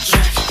 jack,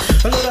 jack.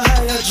 A little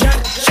higher, jack,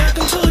 jack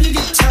until you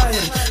get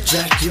tired.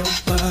 Jack your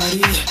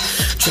body,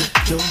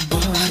 jack your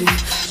body.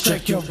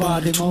 Check your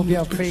body, move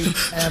your feet.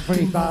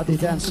 Everybody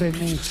dance with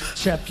me.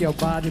 Check your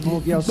body,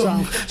 move your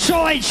sound.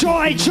 Joy,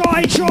 joy,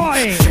 joy,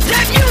 joy.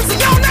 Jack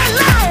music all night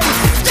long.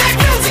 Jack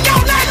music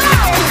all night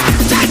long.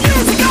 Jack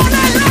music all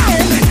night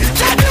long.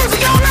 Jack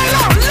music all night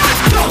long.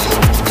 Let's go.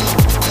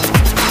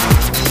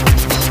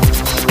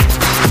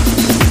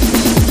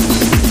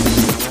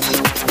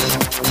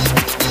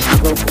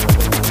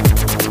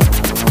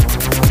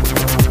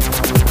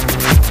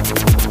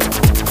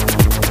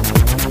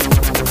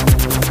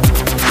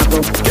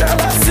 Girl,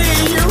 I see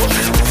you.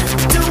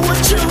 Do what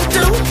you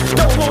do.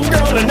 Don't want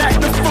girl and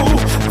act a fool.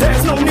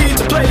 There's no need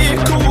to play it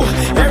cool.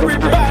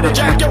 Everybody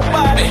jack your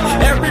body.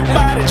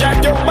 Everybody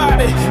jack your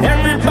body.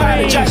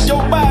 Everybody jack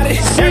your body.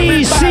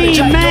 Everybody jack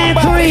your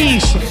body.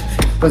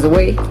 Was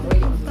away.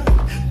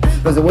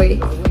 Was away.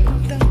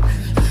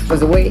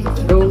 Was away.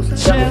 Rules.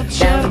 Chef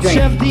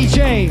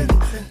DJ.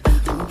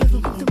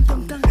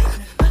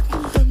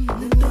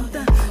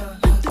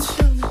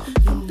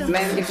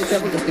 man gets in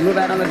trouble just to move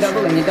out on the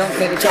double and you don't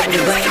pay the trouble to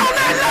blame.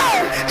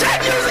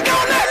 Jack music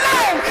all night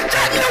long!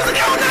 Jack music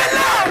all night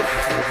long!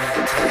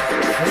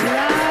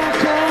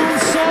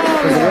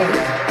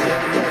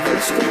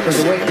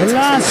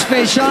 La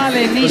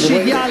speciale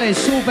micidiale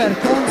super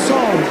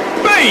console.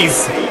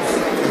 Bass!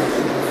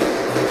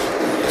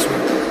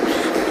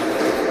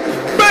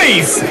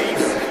 Bass!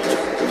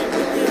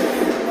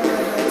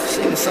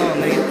 Sing the song,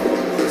 nigga.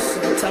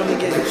 Tell him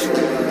again.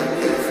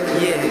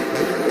 Yeah.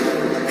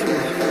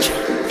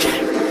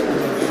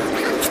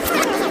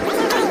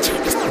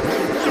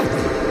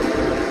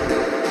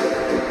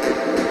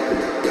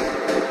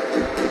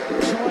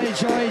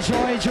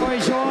 Joy.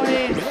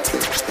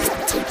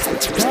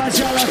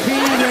 Quasi alla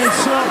fine del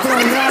suo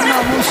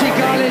programma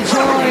musicale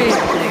Joy.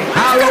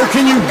 How low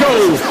can you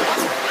go?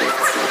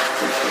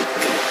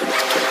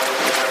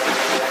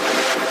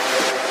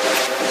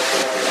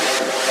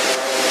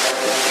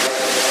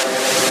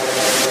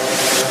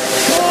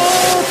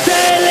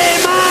 Tutte le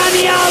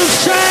mani al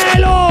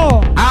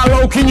cielo! How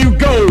low can you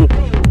go?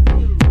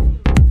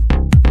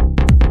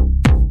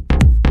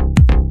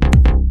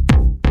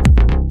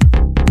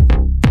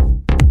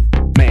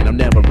 Man, I'm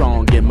never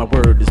wrong, yeah, my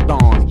word is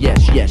bond.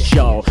 Yes,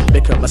 y'all,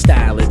 because my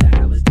style is.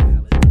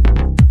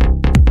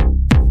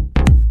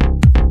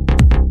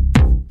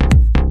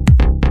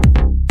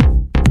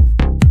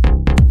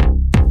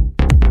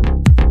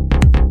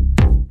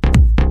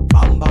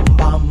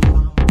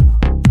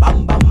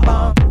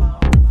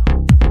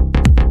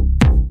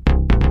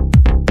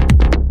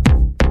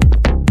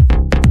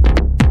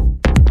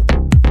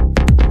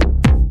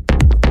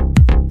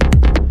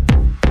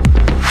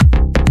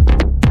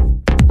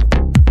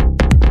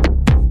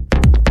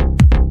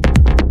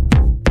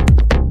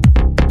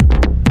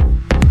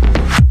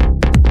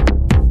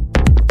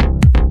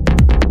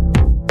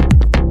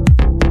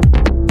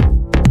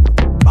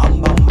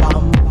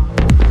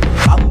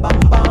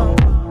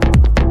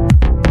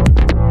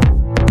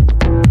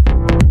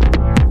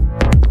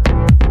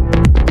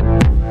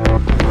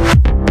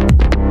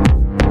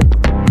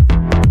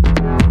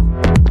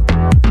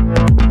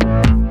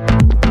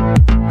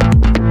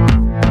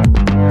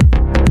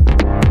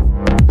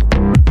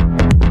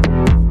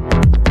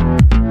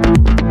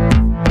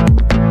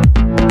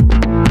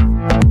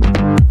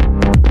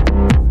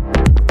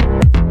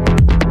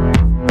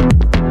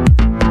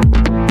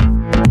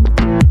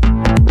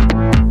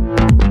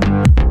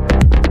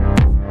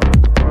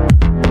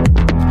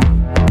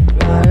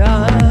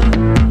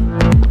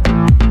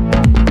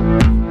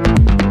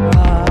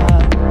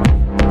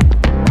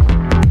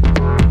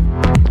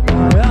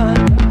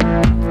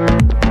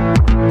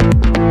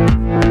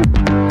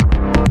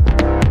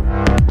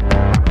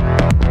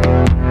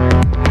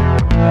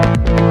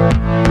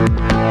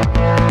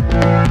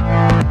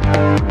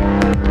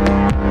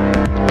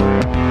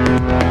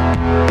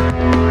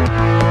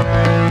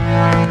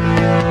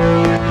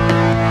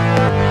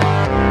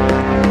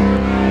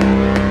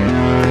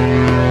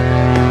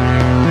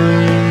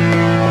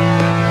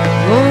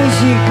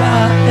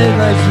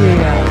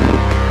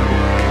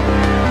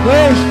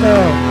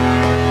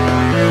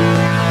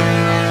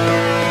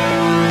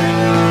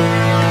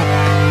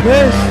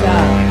 Questa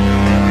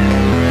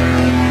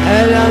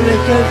è la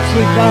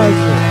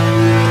Monsterpsicosi.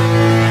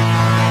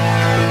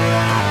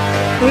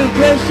 In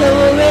questo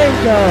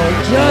momento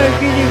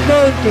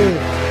Kitikonti,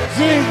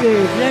 Zicky,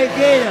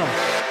 Franchino.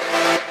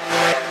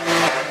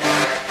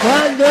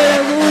 Quando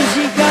la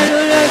musica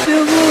non è più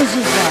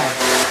musica.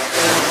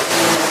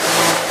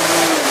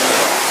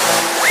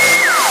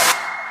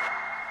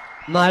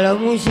 Ma la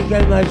musica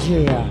è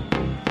magia.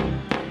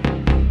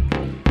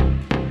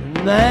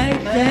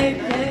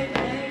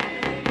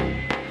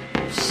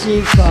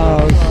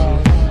 Monsterpsicosi.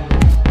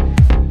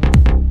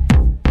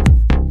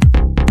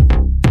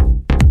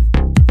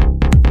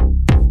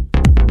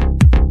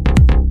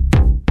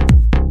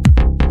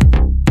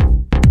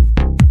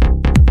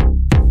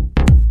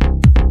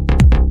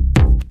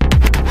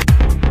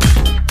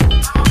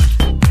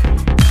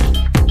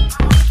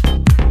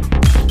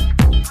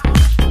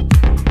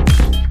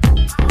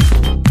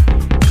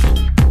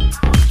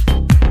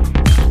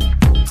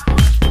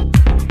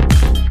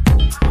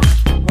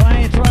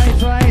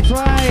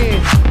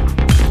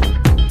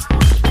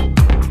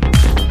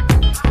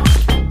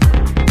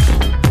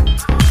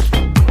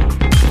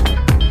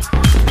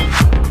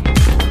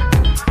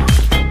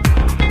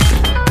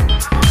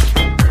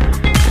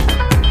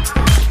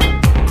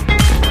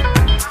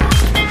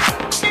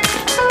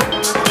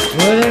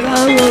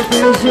 Volevamo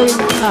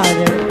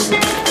presentare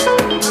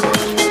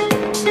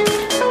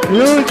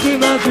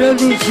l'ultima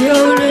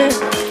produzione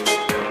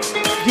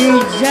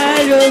di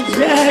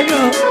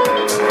 00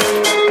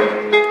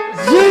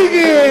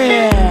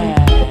 Zicky,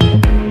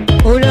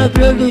 una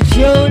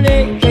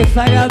produzione che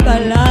farà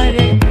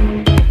ballare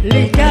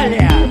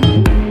l'Italia.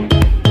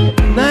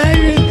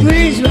 Merry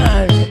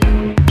Christmas,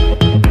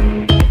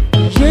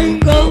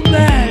 Jingle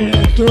Bell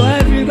to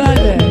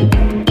everybody.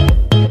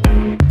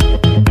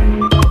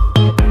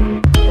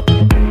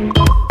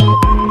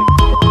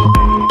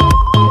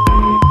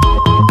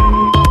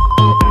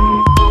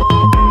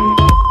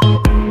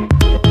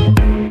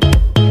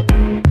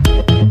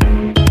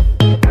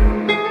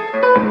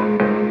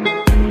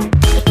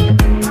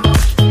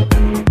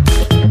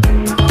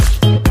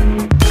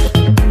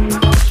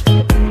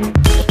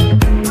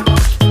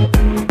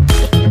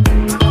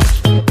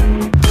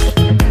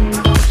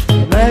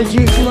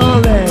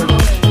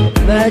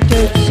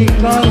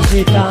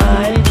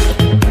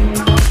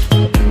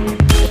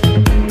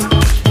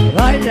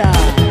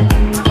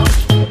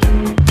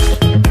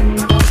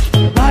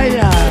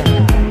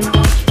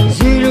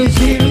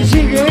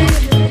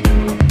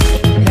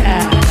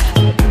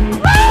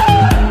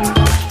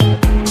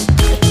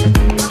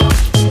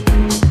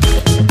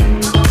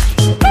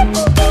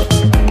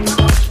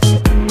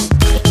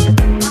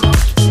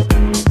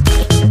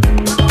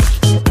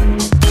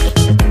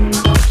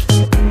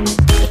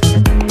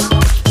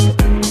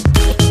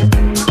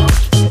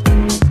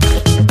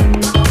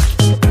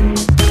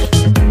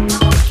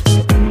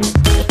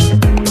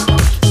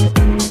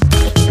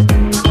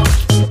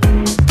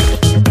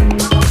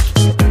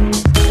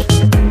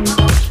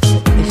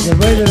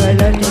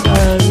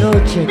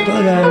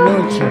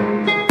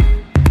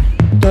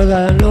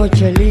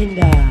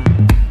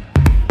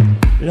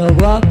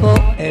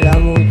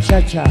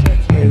 muchacha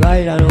que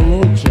bailan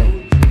mucho,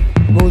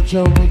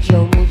 mucho,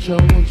 mucho, mucho,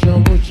 mucho,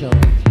 mucho.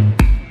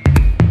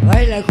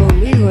 Baila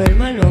conmigo,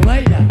 hermano,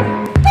 baila.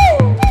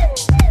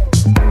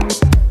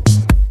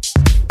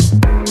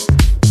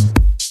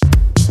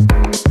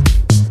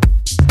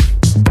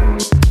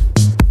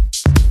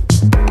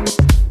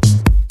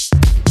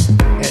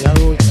 Es la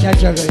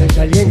muchacha que le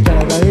calienta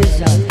la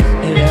cabeza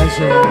y le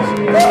hace...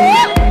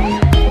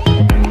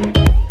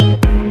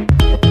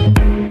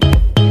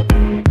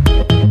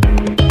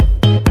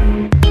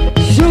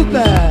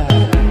 Super!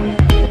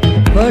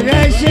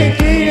 Vorrei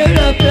sentire un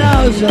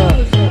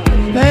applauso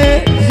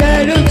per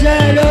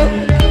 00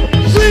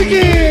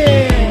 Zicky!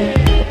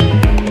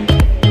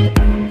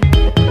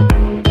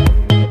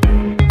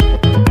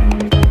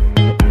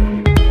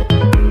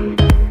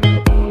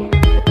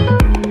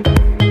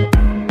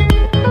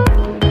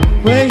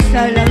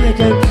 Questa è la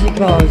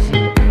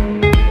Monsterpsicosi.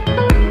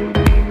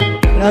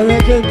 La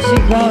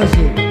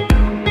Monsterpsicosi,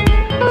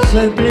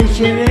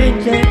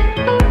 semplicemente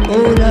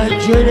una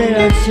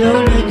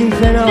generazione di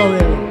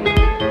fenomeni.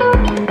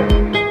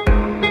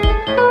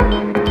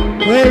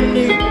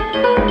 Quelli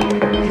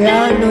che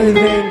hanno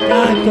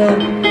inventato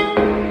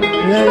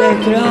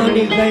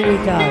l'elettronica in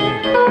Italia.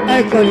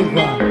 Eccoli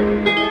qua.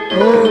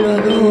 1,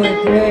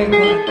 2, 3,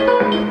 4.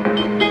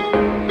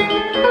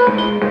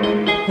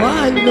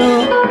 Quando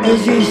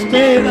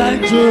esisteva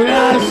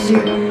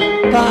Jurassic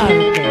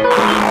Park.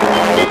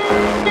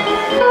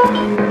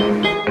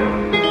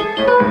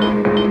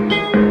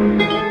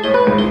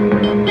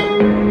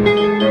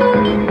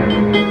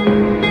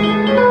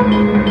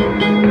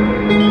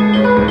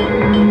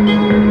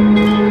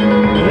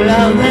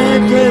 La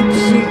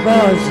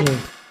Monsterpsicosi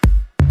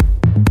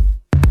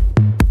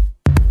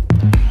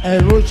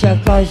è mucha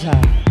cosa.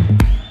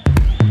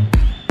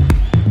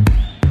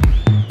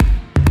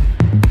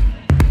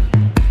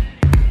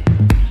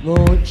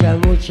 Mucha,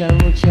 mucha,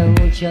 mucha,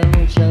 mucha,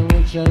 mucha,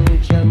 mucha,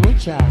 mucha,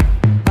 mucha.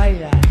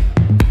 Baila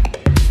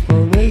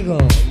conmigo,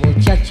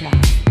 muchacha.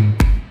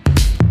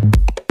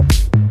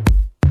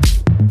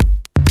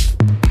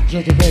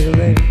 Yo te quiero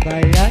ver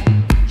bailar,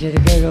 yo te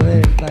quiero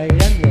ver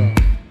bailando.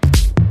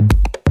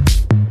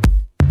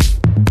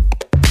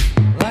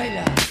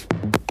 Baila.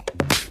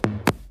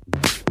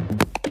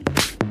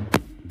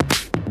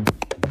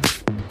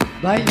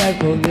 Baila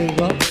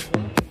conmigo.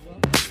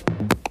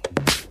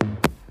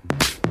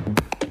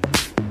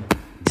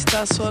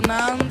 Sta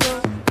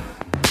suonando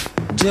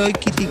Joy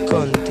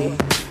Kitikonti.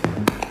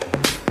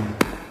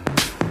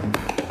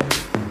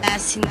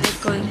 Passing the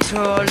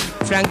control.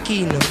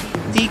 Franchino,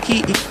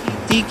 Zicky,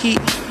 Zicky,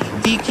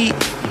 Zicky.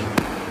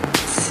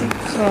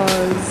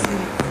 Psicosi,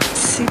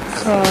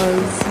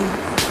 psicosi,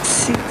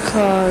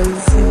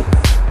 psicosi.